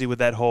 especially with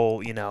that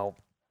whole,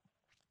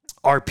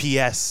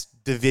 RPS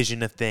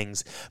division of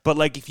things. But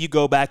like if you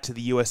go back to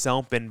the US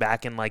Open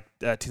back in like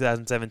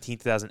 2017,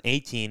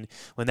 2018,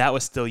 when that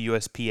was still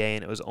USPA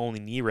and it was only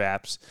knee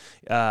wraps,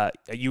 that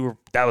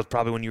was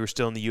probably when you were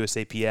still in the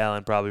USAPL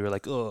and probably were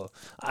like, oh,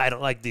 I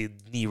don't like the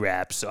knee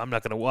wraps, so I'm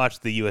not going to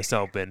watch the US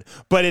Open.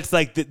 But it's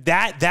like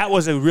that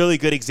was a really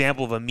good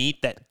example of a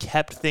meet that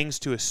kept things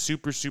to a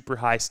super, super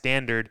high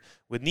standard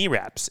with knee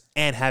wraps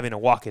and having to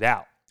walk it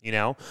out.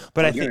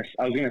 But I was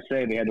gonna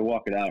say they had to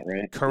walk it out,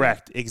 right?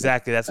 Correct,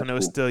 exactly. That's when it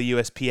was still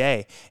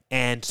USPA,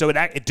 and so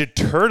it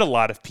deterred a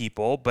lot of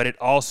people, but it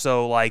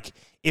also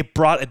it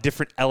brought a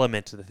different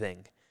element to the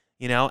thing,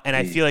 And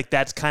I feel like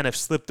that's kind of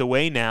slipped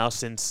away now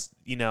since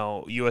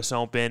US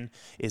Open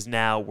is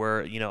now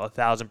we're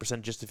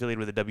 1,000% just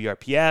affiliated with the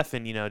WRPF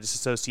and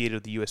disassociated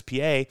with the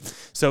USPA,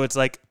 so it's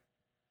like.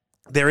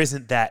 There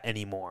isn't that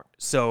anymore.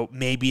 So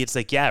maybe it's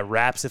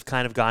wraps have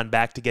kind of gone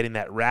back to getting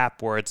that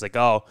wrap where it's like,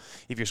 oh,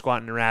 if you're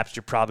squatting in wraps,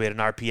 you're probably at an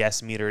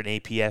RPS meet or an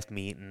APF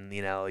meet, and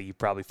you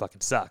probably fucking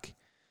suck.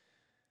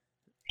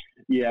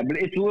 Yeah, but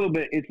it's a little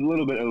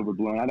bit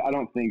overblown. I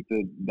don't think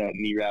that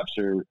knee wraps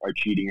are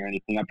cheating or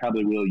anything. I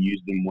probably will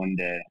use them one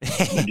day,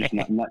 but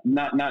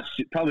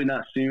just probably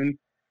not soon.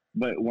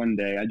 But one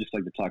day, I just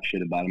like to talk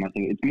shit about them. I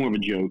think it's more of a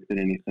joke than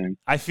anything.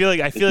 I feel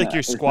like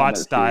your squat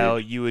style,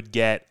 you'd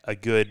get a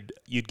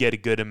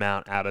good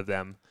amount out of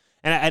them,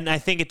 and I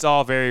think it's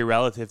all very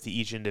relative to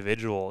each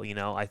individual.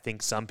 I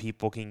think some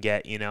people can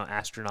get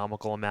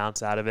astronomical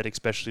amounts out of it,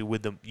 especially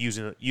with them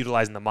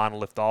utilizing the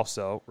monolift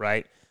also,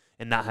 right,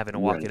 and not having to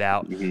walk it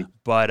out. Mm-hmm.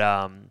 But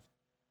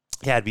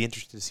I'd be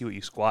interested to see what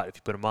you squat if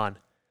you put them on.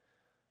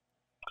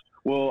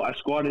 Well, I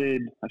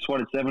squatted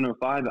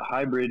 705 at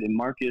hybrid, and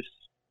Marcus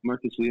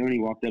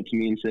Leone walked up to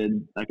me and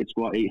said I could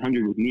squat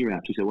 800 with knee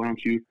wraps. He said, "Why don't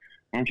you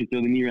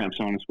throw the knee wraps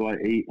on and squat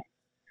 8?"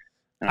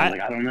 And I was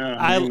like, "I don't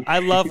know." I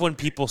love when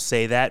people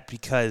say that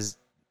because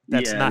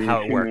that's not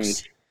how it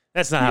works.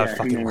 That's not how it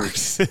fucking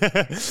works.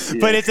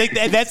 But it's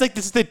like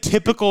this is the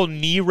typical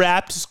knee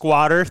wrapped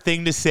squatter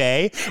thing to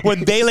say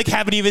when they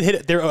haven't even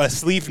hit their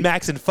sleeve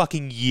max in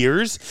fucking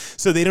years,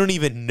 so they don't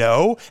even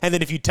know. And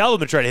then if you tell them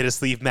to try to hit a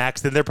sleeve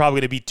max, then they're probably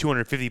going to be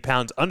 250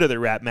 pounds under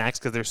their wrap max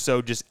because they're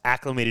so just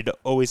acclimated to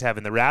always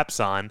having the wraps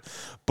on.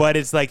 But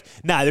it's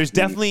there's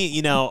definitely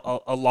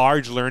a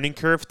large learning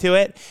curve to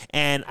it,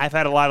 and I've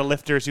had a lot of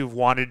lifters who've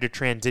wanted to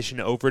transition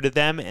over to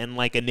them, and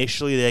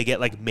initially they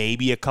get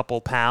maybe a couple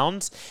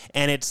pounds,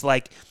 and it's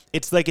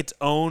its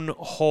own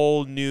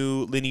whole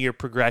new linear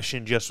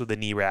progression just with the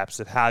knee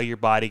wraps of how your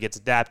body gets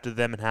adapted to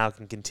them and how it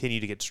can continue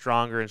to get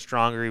stronger and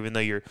stronger. Even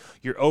though you're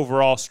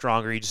overall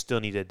stronger, you just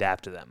still need to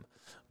adapt to them.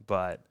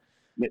 But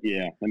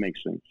yeah, that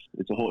makes sense.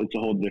 It's a whole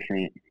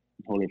different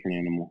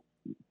animal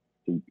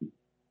to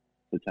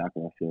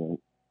tackle. I feel like.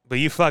 But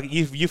you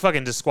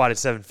fucking just squatted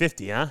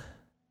 750, huh?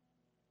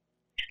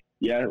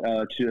 Yeah,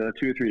 2 or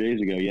 3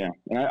 days ago, yeah.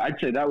 And I'd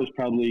say that was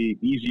probably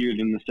easier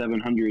than the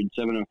 700,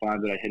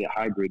 705 that I hit at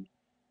hybrid.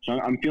 So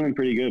I'm feeling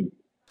pretty good.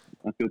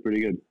 I feel pretty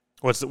good.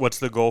 What's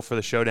the goal for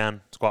the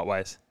showdown,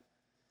 squat-wise?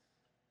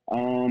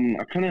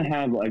 I kind of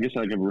have, I guess,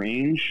 a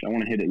range. I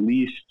want to hit at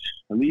least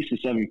a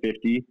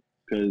 750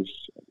 because,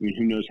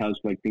 who knows how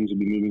things will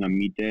be moving on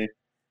meet day.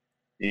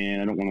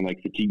 And I don't want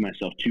to, fatigue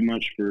myself too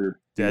much for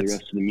the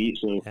rest of the meet.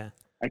 So yeah.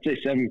 I'd say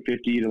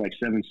 750 to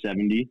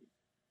 770.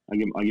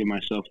 I give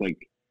myself,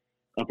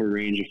 upper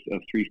range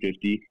of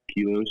 350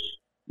 kilos,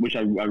 which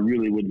I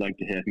really would like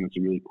to hit. I think that's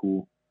a really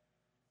cool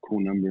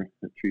number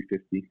at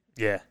 350.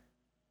 Yeah.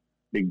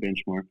 Big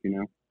benchmark,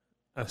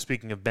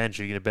 Speaking of bench,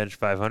 are you going to bench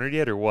 500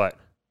 yet or what?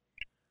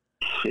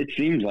 It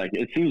seems like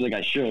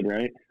I should,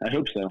 right? I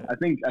hope so. I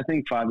think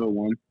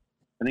 501.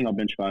 I think I'll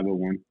bench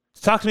 501.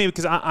 Talk to me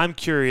because I'm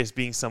curious,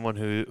 being someone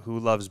who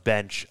loves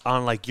bench,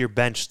 on your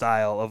bench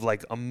style of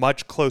a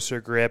much closer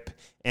grip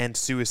and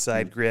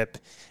suicide grip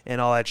and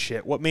all that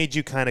shit. What made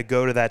you kind of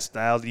go to that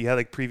style? Do you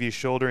have previous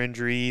shoulder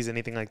injuries,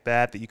 anything like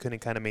that you couldn't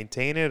kind of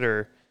maintain it,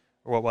 or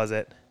what was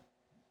it?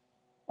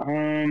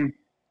 So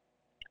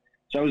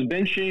I was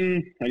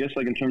benching, I guess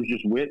in terms of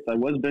just width, I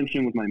was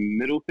benching with my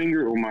middle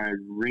finger or my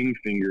ring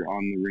finger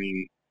on the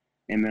ring,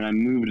 and then I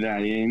moved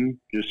that in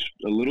just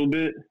a little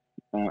bit.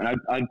 And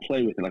I'd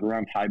play with it,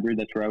 around hybrid,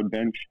 that's where I would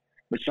bench.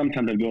 But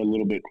sometimes I'd go a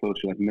little bit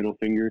closer, middle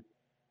finger,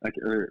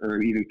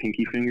 or even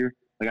pinky finger.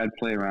 I'd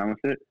play around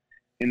with it.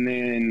 And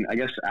then I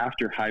guess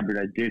after hybrid,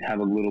 I did have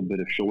a little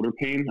bit of shoulder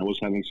pain. I was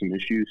having some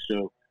issues,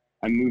 so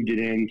I moved it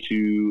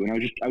into, and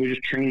I was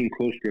just training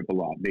close grip a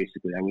lot.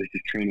 Basically, I was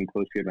just training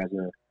close grip as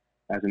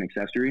an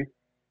accessory,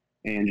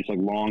 and just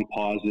long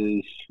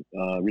pauses,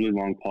 really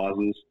long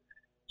pauses.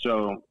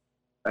 So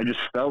I just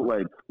felt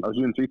like I was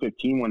doing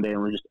 315 one day,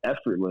 and we're just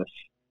effortless.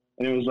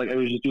 And it was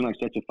just doing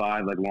sets of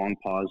 5, long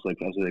pause, as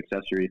an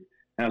accessory.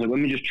 And I was like, let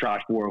me just try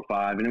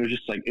 405. And it was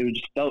just it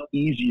just felt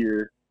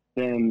easier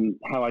than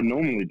how I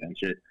normally bench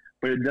it.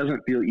 But it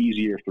doesn't feel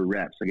easier for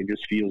reps. It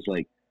just feels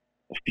like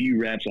a few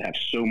reps, I have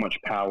so much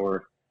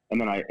power.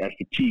 and then I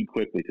fatigue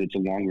quickly because it's a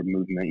longer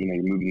movement. You know,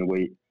 you're moving the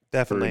weight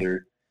Definitely.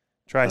 further.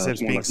 Triceps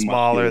being like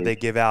smaller, muscular. they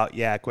give out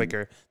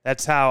quicker.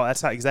 That's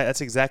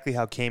exactly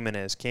how Cayman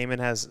is. Cayman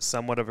has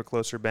somewhat of a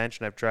closer bench,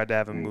 and I've tried to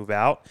have him move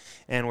out,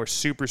 and we're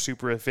super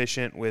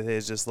efficient with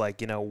his just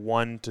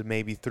 1 to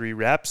maybe 3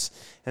 reps,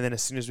 and then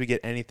as soon as we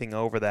get anything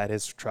over that,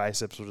 his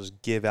triceps will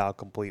just give out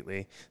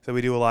completely. So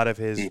we do a lot of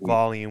his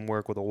volume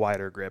work with a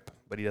wider grip,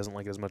 but he doesn't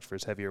like it as much for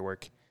his heavier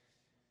work.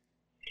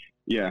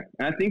 Yeah,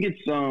 and I think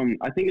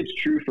it's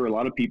true for a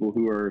lot of people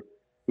who are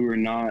a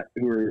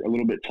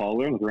little bit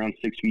taller, like around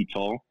 6 feet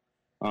tall.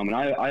 And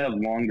I have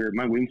longer.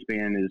 My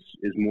wingspan is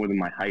more than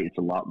my height. It's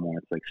a lot more.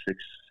 It's like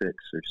 6'6"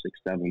 or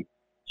 6'7",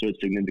 so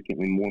it's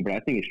significantly more. But I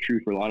think it's true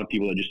for a lot of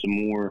people that just a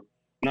more,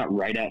 not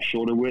right at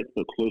shoulder width,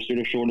 but closer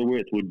to shoulder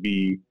width would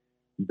be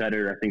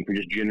better. I think for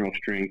just general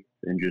strength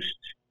and just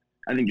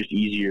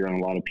easier on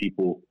a lot of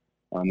people.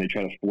 They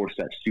try to force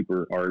that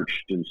super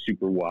arched and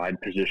super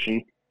wide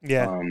position.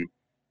 Yeah.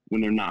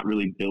 When they're not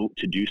really built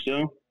to do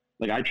so.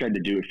 Like I tried to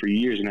do it for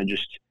years, and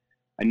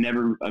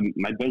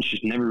my bench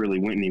just never really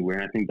went anywhere.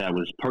 And I think that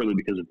was partly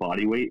because of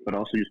body weight, but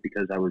also just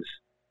because I was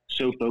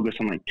so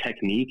focused on like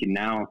technique. And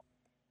now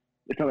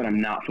it's not that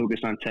I'm not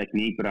focused on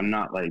technique, but I'm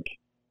not like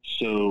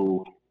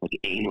so like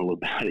anal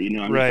about it. You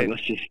know, I'm right.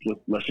 just like,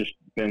 let's just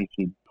bench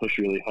and push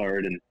really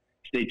hard and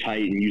stay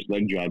tight and use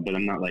leg drive. But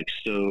I'm not like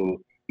so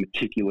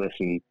meticulous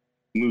and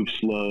move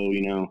slow.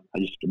 You know,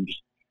 I'm just I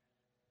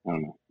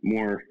don't know,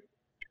 more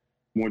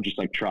just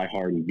like try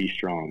hard and be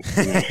strong.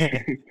 You know?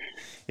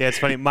 Yeah, it's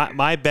funny.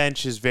 My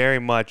bench is very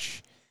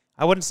much,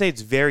 I wouldn't say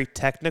it's very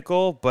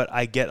technical, but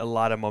I get a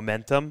lot of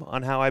momentum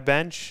on how I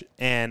bench,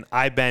 and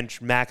I bench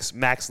max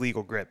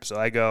legal grip. So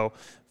I go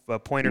a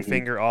pointer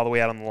finger all the way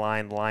out on the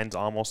line's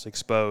almost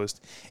exposed,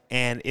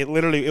 and it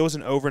was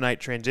an overnight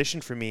transition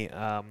for me.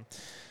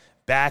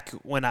 Back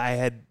when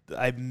I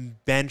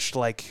benched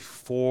like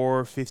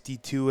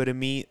 452 at a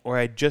meet, or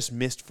I just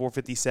missed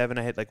 457,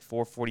 I hit like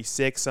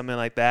 446, something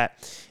like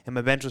that, and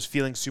my bench was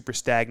feeling super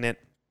stagnant.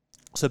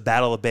 So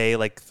Battle of Bay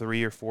like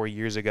 3 or 4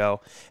 years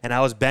ago, and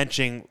I was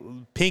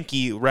benching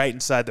pinky right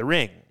inside the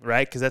ring,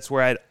 right? Because that's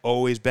where I'd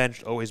always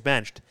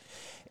benched.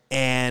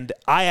 And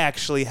I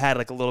actually had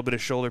like a little bit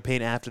of shoulder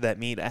pain after that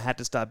meet. I had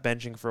to stop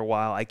benching for a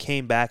while. I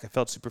came back, I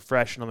felt super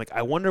fresh, and I'm like,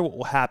 I wonder what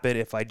will happen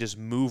if I just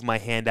move my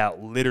hand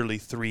out literally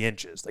 3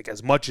 inches, like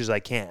as much as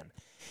I can.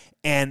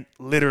 And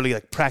literally,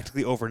 like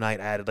practically overnight,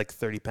 I added like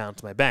 30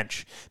 pounds to my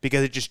bench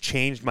because it just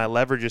changed my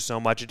leverages so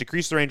much. It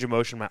decreased the range of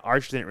motion. My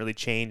arch didn't really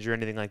change or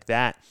anything like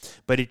that,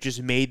 but it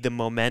just made the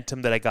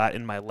momentum that I got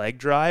in my leg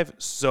drive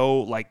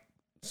so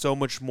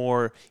much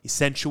more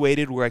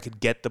accentuated, where I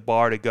could get the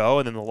bar to go,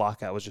 and then the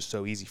lockout was just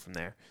so easy from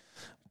there.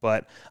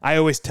 But I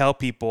always tell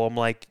people, I'm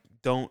like,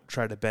 don't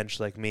try to bench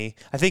like me.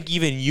 I think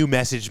even you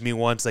messaged me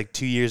once like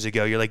 2 years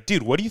ago. You're like,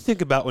 dude, what do you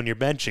think about when you're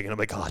benching? And I'm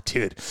like, oh,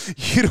 dude,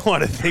 you don't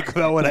want to think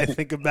about what I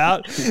think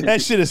about.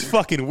 That shit is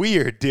fucking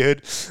weird,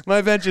 dude.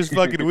 My bench is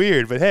fucking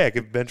weird. But hey, I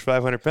could bench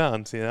 500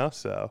 pounds, you know,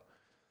 so.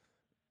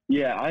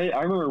 Yeah,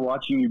 I remember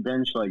watching you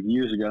bench like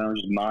years ago, and I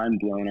was just mind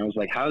blown. I was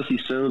like, how is he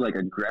so like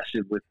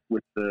aggressive with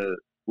it?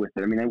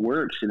 I mean, it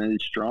works and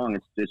it's strong.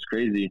 It's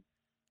crazy.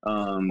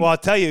 Well, I'll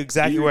tell you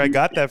exactly where I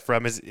got that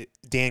from is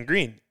Dan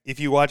Green. If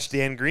you watch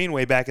Dan Green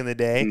way back in the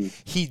day,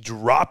 he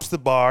drops the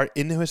bar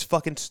into his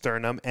fucking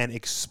sternum and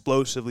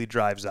explosively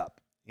drives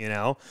up. You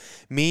know,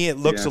 me, it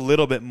looks a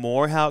little bit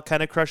more how it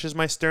kind of crushes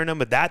my sternum,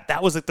 but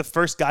that was like the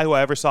first guy who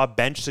I ever saw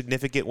bench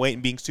significant weight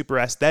and being super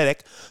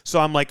aesthetic. So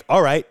I'm like,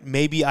 all right,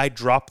 maybe I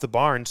drop the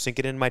bar and sink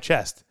it in my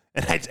chest.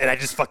 And I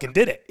just fucking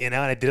did it, you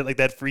know, and I did it like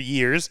that for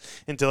years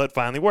until it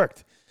finally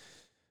worked.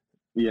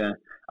 Yeah.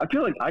 I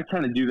feel like I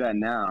kind of do that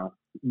now,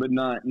 but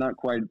not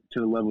quite to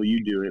the level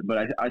you do it.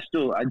 But I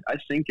still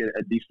sink it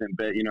a decent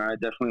bit. You know, I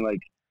definitely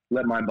like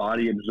let my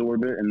body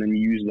absorb it and then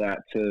use that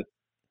to,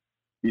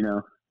 you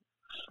know.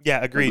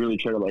 Yeah, agreed. Like really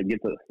try to like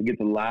get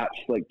the lats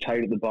like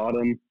tight at the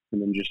bottom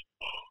and then just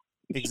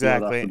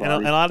exactly. And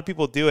a lot of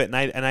people do it,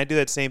 and I do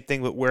that same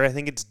thing. But where I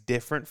think it's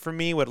different for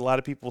me, what a lot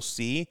of people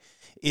see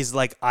is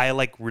like I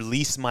like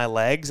release my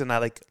legs and I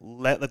like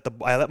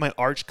let my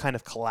arch kind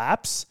of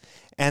collapse,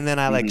 and then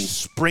I like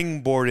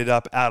springboard it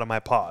up out of my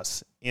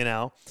paws. You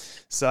know,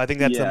 so I think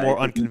that's the more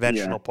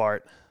unconventional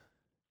part.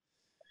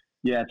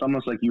 Yeah, it's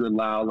almost like you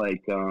allow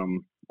like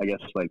I guess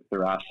like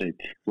thoracic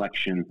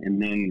flexion and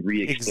then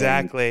re-extend.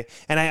 Exactly.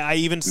 And I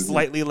even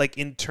slightly like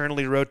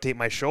internally rotate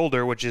my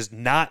shoulder, which is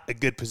not a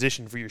good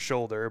position for your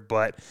shoulder,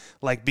 but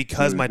like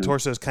because my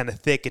torso is kind of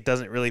thick, it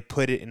doesn't really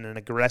put it in an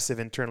aggressive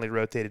internally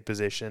rotated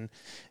position.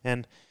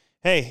 And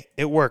hey,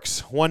 it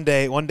works. One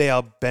day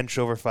I'll bench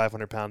over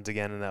 500 pounds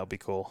again, and that'll be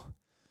cool.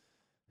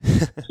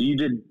 So you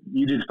did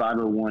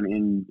 501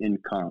 in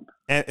comp.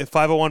 And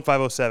 501,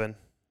 507.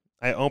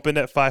 I opened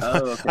at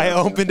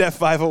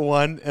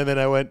 501, and then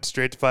I went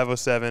straight to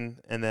 507,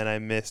 and then I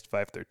missed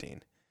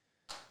 513.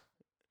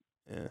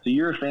 Yeah. So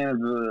you're a fan of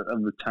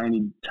the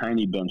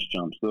tiny bench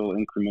jumps, little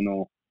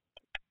incremental.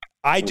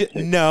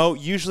 No,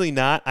 usually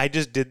not. I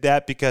just did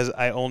that because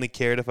I only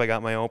cared if I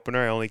got my opener.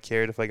 I only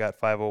cared if I got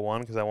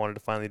 501 because I wanted to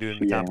finally do it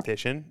in the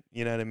competition.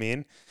 You know what I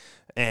mean?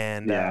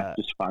 And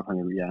just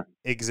 500. Yeah,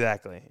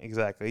 exactly.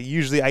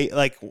 Usually,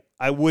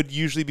 I would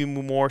usually be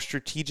more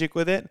strategic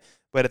with it,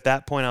 but at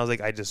that point, I was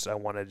like, I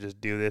want to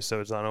just do this so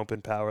it's on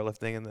open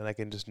powerlifting, and then I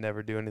can just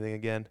never do anything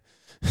again.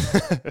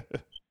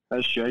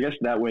 That's true. I guess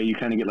that way you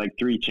kind of get like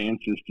 3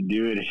 chances to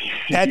do it.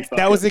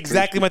 That was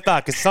exactly my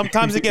thought. Because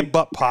sometimes I get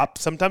butt popped.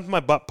 Sometimes my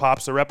butt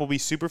pops. The rep will be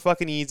super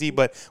fucking easy.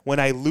 But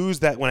when I lose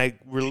that, when I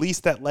release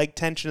that leg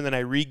tension and then I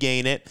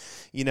regain it,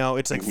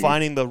 it's like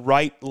finding the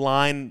right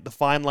line, the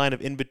fine line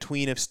of in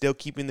between of still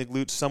keeping the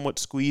glutes somewhat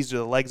squeezed or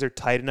the legs are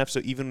tight enough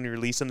so even when you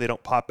release them, they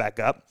don't pop back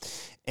up.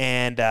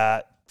 And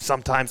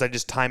sometimes I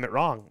just time it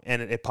wrong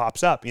and it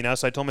pops up.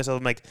 So I told myself,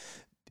 I'm like,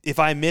 if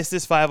I miss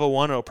this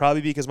 501, it'll probably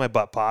be because my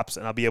butt pops,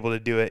 and I'll be able to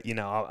do it.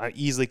 I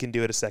easily can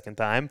do it a second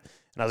time.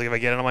 And I was like, if I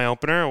get it on my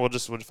opener, we'll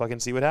just fucking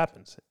see what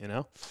happens.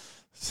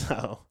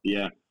 So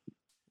yeah,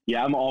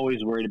 I'm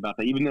always worried about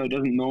that, even though it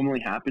doesn't normally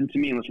happen to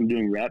me unless I'm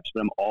doing reps.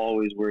 But I'm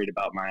always worried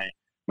about my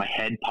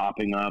head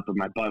popping up or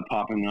my butt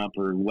popping up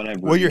or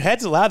whatever. Well, your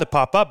head's allowed to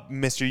pop up,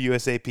 Mr.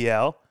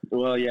 USAPL.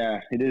 Well,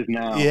 yeah, it is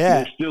now. Yeah,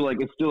 it's still like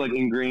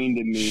ingrained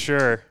in me.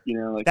 Sure.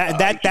 Like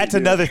that's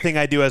another thing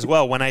I do as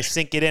well. When I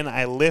sink it in,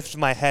 I lift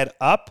my head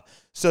up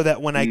so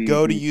that when I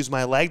go to use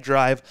my leg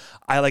drive,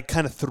 I like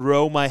kind of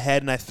throw my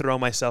head and I throw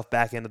myself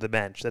back into the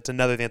bench. That's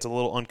another thing that's a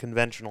little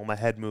unconventional. My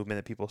head movement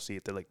that people see,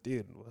 they're like,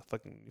 dude, what the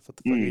fuck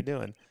are you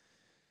doing?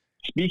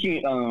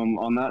 Speaking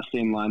on that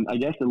same line, I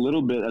guess a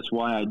little bit that's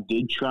why I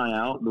did try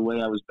out the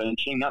way I was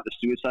benching, not the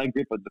suicide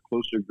grip, but the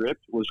closer grip,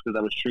 was because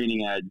I was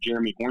training at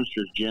Jeremy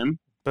Hornster's gym.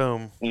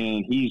 Boom.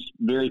 And he's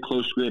very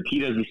close grip. He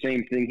does the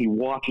same thing. He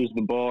watches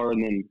the bar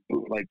and then,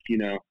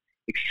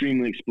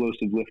 extremely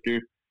explosive lifter.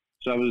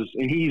 So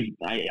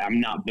I'm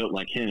not built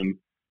like him.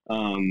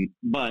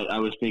 But I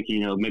was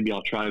thinking, maybe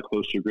I'll try a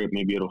closer grip.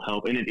 Maybe it'll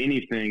help. And if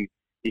anything,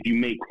 if you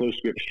make close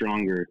grip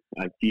stronger,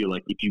 I feel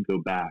like if you go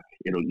back,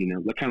 it'll,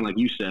 kind of like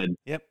you said,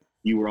 yep,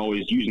 you were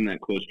always using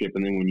that close grip.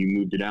 And then when you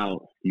moved it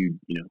out, you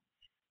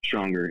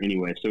stronger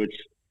anyway. So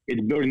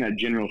it's building that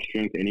general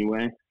strength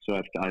anyway. So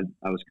I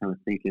was kind of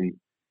thinking,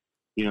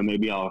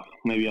 maybe I'll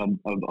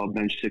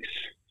bench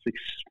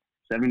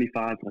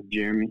 675 like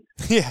Jeremy.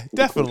 Yeah,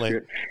 definitely.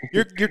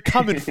 You're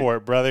coming for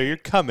it, brother. You're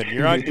coming.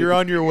 You're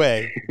on your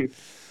way.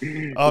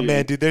 Oh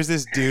man, dude, there's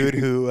this dude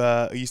who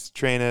used to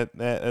train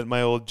at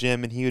my old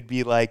gym, and he would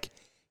be like,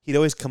 he'd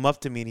always come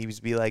up to me and he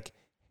would be like,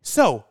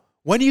 so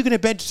when are you gonna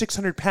bench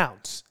 600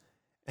 pounds?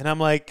 And I'm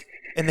like,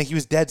 and then he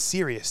was dead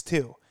serious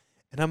too.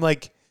 And I'm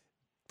like,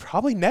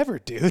 probably never,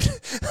 dude.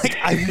 Like,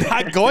 I'm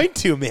not going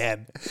to,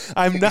 man.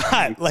 I'm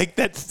not. Like,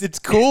 it's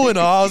cool and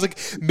all. I was like,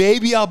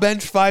 maybe I'll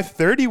bench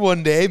 530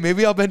 one day.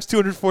 Maybe I'll bench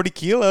 240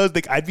 kilos.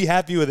 Like, I'd be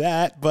happy with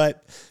that.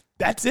 But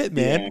that's it,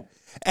 man. Yeah.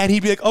 And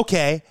he'd be like,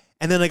 okay.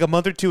 And then like a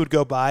month or two would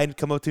go by and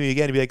come up to me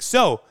again and be like,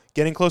 so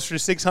getting closer to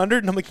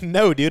 600? And I'm like,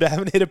 no, dude, I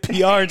haven't hit a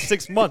PR in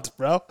 6 months,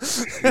 bro.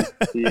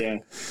 Yeah.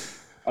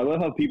 I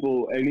love how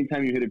people,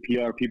 anytime you hit a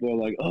PR, people are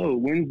like, oh,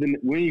 when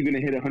are you going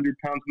to hit 100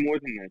 pounds more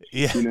than this?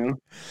 Yeah.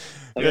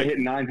 Like I hit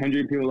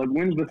 900, people are like,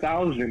 when's the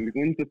 1,000?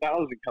 When's the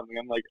 1,000 coming?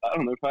 I'm like, I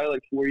don't know, probably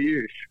like 4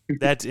 years.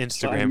 That's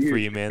Instagram for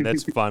you, man.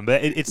 That's fun.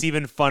 But it's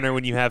even funner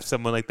when you have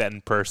someone like that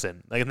in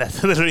person. Like, and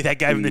that's literally that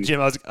guy from the gym.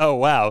 I was like, oh,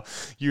 wow.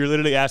 You're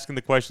literally asking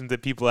the questions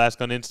that people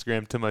ask on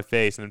Instagram to my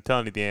face, and I'm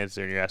telling you the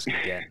answer, and you're asking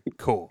again.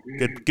 Cool.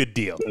 Good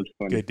deal. That's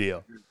funny. Good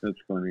deal. That's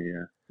funny,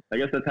 yeah. I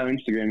guess that's how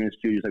Instagram is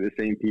too. Just like the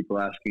same people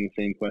asking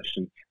the same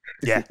questions.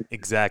 Yeah,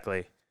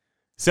 exactly.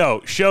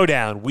 So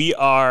Showdown, we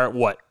are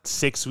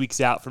 6 weeks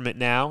out from it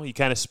now. You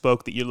kind of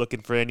spoke that you're looking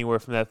for anywhere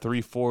from that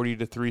 340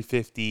 to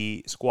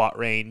 350 squat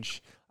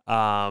range.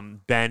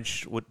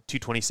 Bench,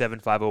 227,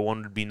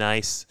 501 would be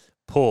nice.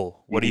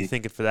 Pull, what are you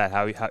thinking for that?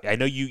 How I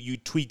know you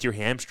tweaked your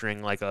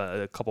hamstring like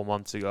a couple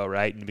months ago,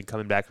 right? And you've been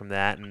coming back from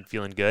that and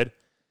feeling good.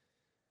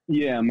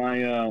 Yeah, my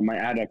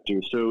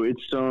adductor. So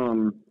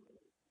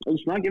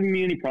it's not giving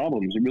me any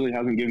problems. It really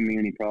hasn't given me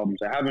any problems.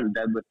 I haven't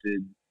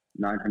deadlifted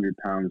 900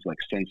 pounds like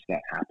since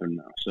that happened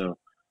now. So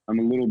I'm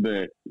a little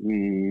bit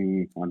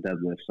on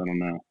deadlifts. I don't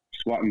know.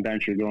 Squat and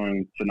bench are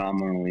going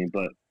phenomenally,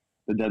 but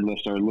the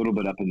deadlifts are a little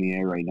bit up in the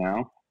air right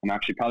now. I'm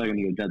actually probably going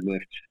to go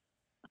deadlift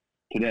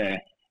today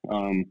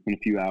in a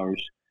few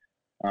hours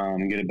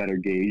and get a better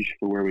gauge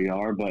for where we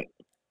are. But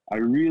I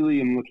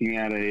really am looking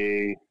at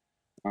a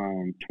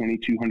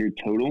 2,200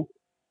 total.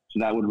 So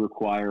that would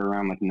require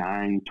around like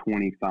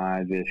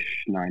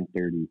 925-ish,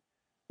 930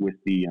 with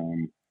the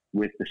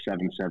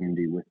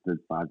 770 with the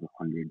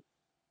 500.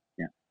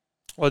 Yeah.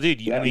 Well,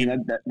 dude, so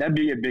that'd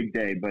be a big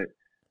day, but I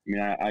mean,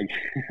 I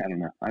don't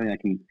know. I mean, I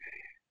can.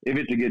 If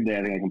it's a good day,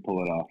 I think I can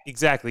pull it off.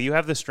 Exactly. You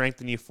have the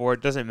strength in you for it.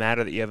 It doesn't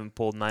matter that you haven't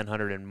pulled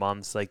 900 in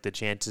months. Like, the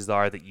chances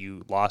are that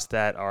you lost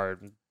that are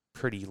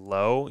pretty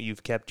low.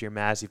 You've kept your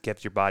mass, you've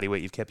kept your body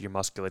weight, you've kept your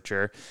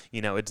musculature.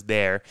 It's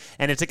there.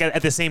 And it's like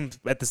at the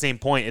same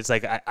point, it's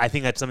like I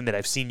think that's something that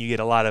I've seen you get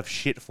a lot of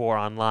shit for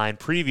online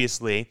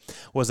previously.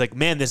 Was like,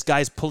 man, this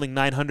guy's pulling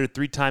 900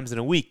 3 times in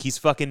a week. He's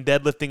fucking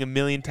deadlifting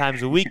 1,000,000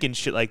 times a week and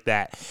shit like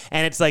that.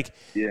 And it's like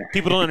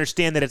people don't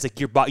understand that it's like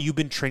you've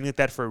been training like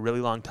that for a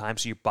really long time,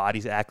 so your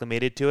body's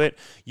acclimated to it.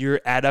 Your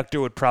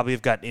adductor would probably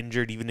have gotten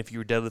injured even if you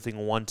were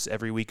deadlifting once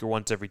every week or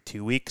once every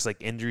 2 weeks. Like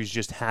injuries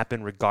just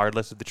happen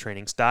regardless of the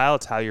training style.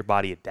 It's how your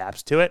body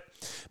adapts to it.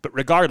 But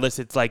regardless,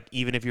 it's like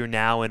even if you're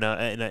now in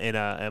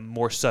a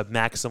more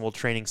sub-maximal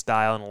training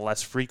style and a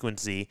less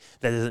frequency,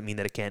 that doesn't mean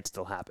that it can't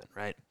still happen,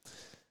 right?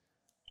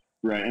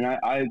 Right, and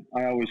I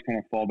always kind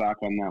of fall back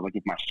on that. Like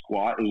if my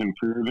squat is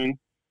improving,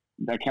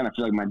 I kind of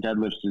feel like my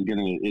deadlifts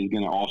is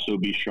gonna also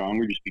be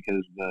stronger, just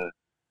because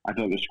I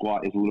feel like the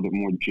squat is a little bit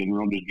more just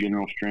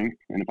general strength.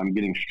 And if I'm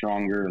getting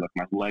stronger, like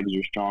my legs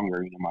are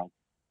stronger,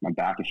 my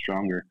back is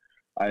stronger,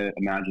 I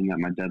imagine that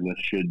my deadlift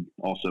should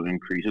also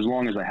increase, as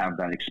long as I have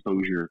that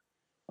exposure,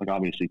 like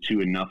obviously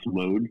to enough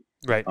load.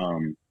 Right.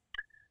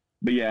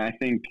 But yeah, I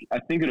think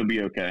it'll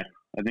be okay.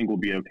 I think we'll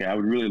be okay. I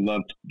would really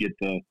love to get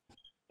the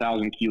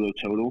 1,000 kilo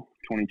total,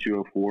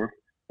 2204.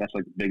 That's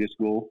like the biggest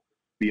goal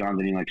beyond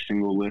any like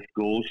single lift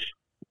goals.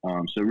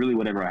 So really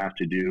whatever I have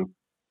to do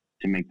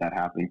to make that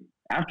happen.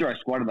 After I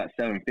squatted that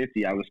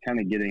 750, I was kind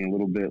of getting a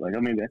little bit like, oh,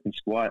 maybe I can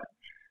squat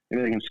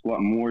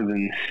more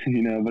than,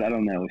 but I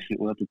don't know.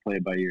 We'll have to play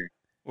it by ear.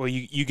 Well,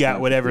 you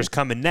got whatever's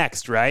coming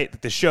next,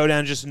 right? The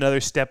showdown's just another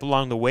step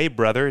along the way,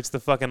 brother. It's the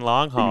fucking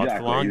long haul. Exactly,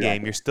 it's the long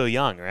game. You're still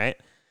young, right?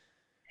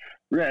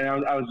 Right.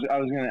 And I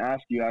was going to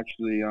ask you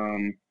actually.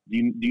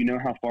 Do you know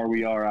how far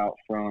we are out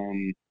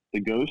from the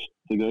Ghost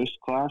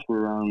class?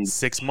 We're around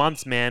 6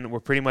 months, man. We're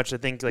pretty much, I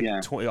think,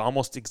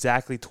 almost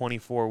exactly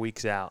 24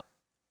 weeks out.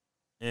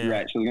 Yeah.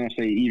 Right. So I was going to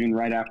say, even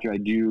right after I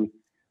do,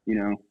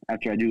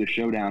 the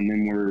showdown,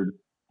 then we're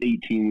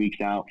 18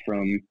 weeks out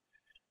from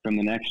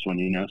the next one,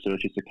 so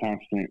it's just a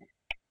constant,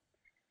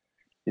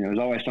 there's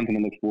always something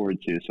to look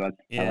forward to. So I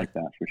like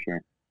that for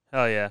sure.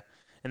 Hell yeah.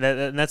 And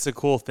that's the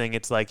cool thing.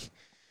 It's like,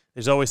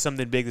 there's always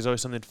something big. There's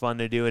always something fun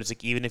to do. And it's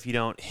like, even if you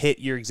don't hit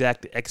your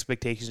exact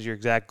expectations, your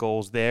exact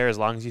goals there, as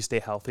long as you stay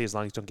healthy, as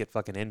long as you don't get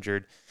fucking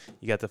injured,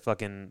 you got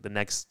the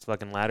next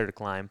fucking ladder to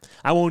climb.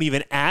 I won't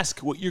even ask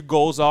what your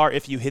goals are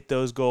if you hit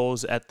those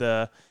goals at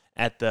the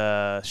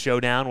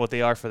showdown, what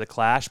they are for the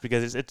Clash,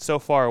 because it's so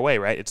far away,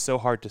 right? It's so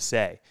hard to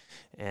say.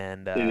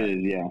 And it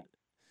is, yeah.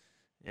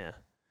 Yeah.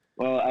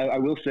 Well, I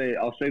will say,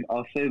 I'll say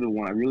the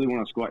one. I really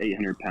want to squat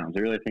 800 pounds. I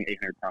really think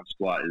 800-pound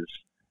squat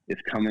is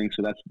coming.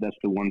 So that's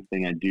the one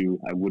thing I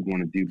would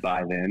want to do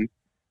by then,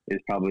 is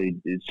probably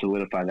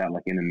solidify that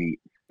like in a meet,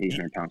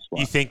 800-pound squat.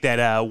 You think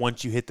that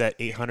once you hit that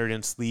 800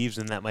 in sleeves,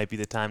 then that might be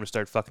the time to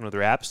start fucking with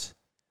wraps?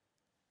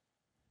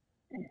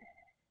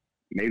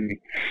 Maybe,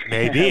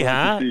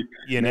 huh?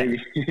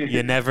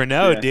 You never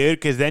know, dude.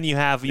 Because then you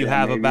have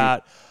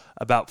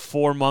about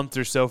 4 months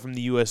or so from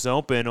the U.S.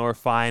 Open, or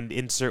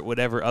insert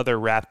whatever other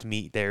wrapped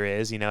meet there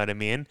is. You know what I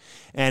mean?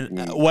 And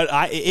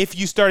if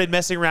you started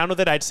messing around with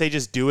it, I'd say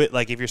just do it.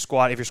 Like if your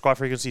squat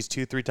frequency is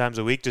 2-3 times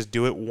a week, just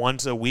do it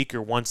once a week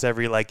or once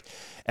every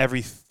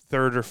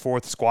third or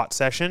fourth squat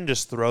session.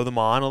 Just throw them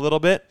on a little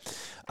bit.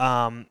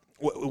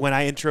 When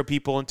I intro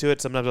people into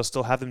it, sometimes I'll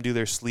still have them do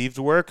their sleeved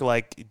work.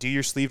 Like, do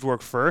your sleeved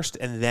work first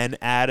and then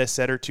add a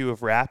set or two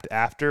of wrapped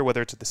after,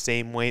 whether it's at the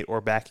same weight or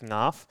backing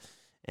off.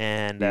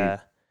 And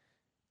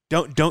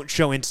don't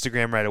show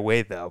Instagram right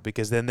away, though,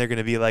 because then they're going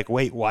to be like,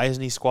 wait, why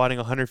isn't he squatting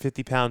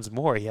 150 pounds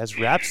more? He has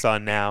wraps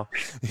on now.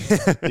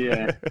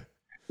 Yeah.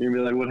 You're going to be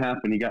like, what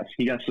happened?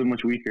 He got so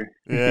much weaker.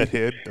 Yeah,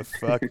 dude. The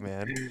fuck,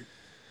 man.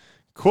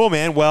 Cool,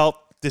 man. Well,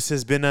 this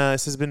has been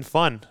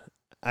fun.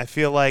 I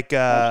feel like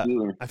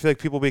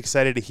people will be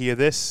excited to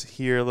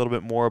hear a little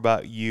bit more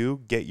about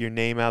you, get your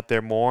name out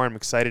there more. I'm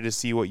excited to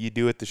see what you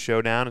do at the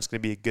showdown. It's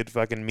going to be a good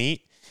fucking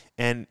meet,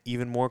 and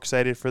even more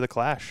excited for the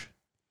Clash.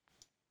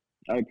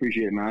 I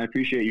appreciate it, man. I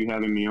appreciate you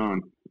having me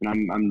on,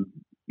 and I'm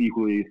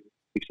equally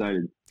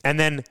excited. And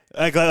then,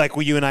 like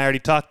what you and I already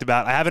talked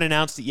about, I haven't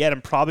announced it yet.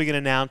 I'm probably going to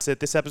announce it.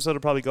 This episode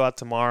will probably go out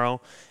tomorrow,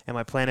 and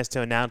my plan is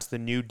to announce the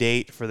new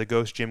date for the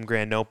Ghost Gym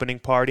Grand Opening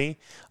Party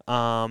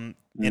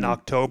in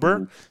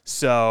October.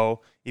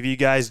 So if you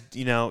guys,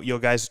 you'll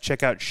guys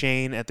check out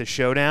Shane at the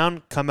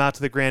showdown, come out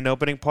to the Grand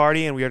Opening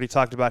Party, and we already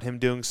talked about him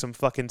doing some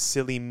fucking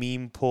silly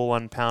meme pull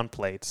on pound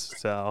plates.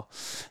 So...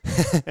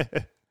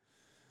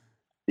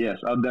 Yes,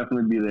 I'll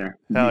definitely be there.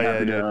 Hell yeah,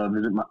 dude.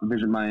 To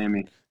visit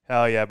Miami.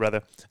 Hell yeah,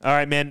 brother. All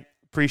right, man.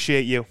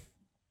 Appreciate you.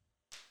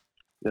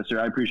 Yes, sir.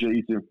 I appreciate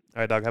you too.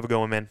 All right, dog. Have a good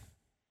one, man.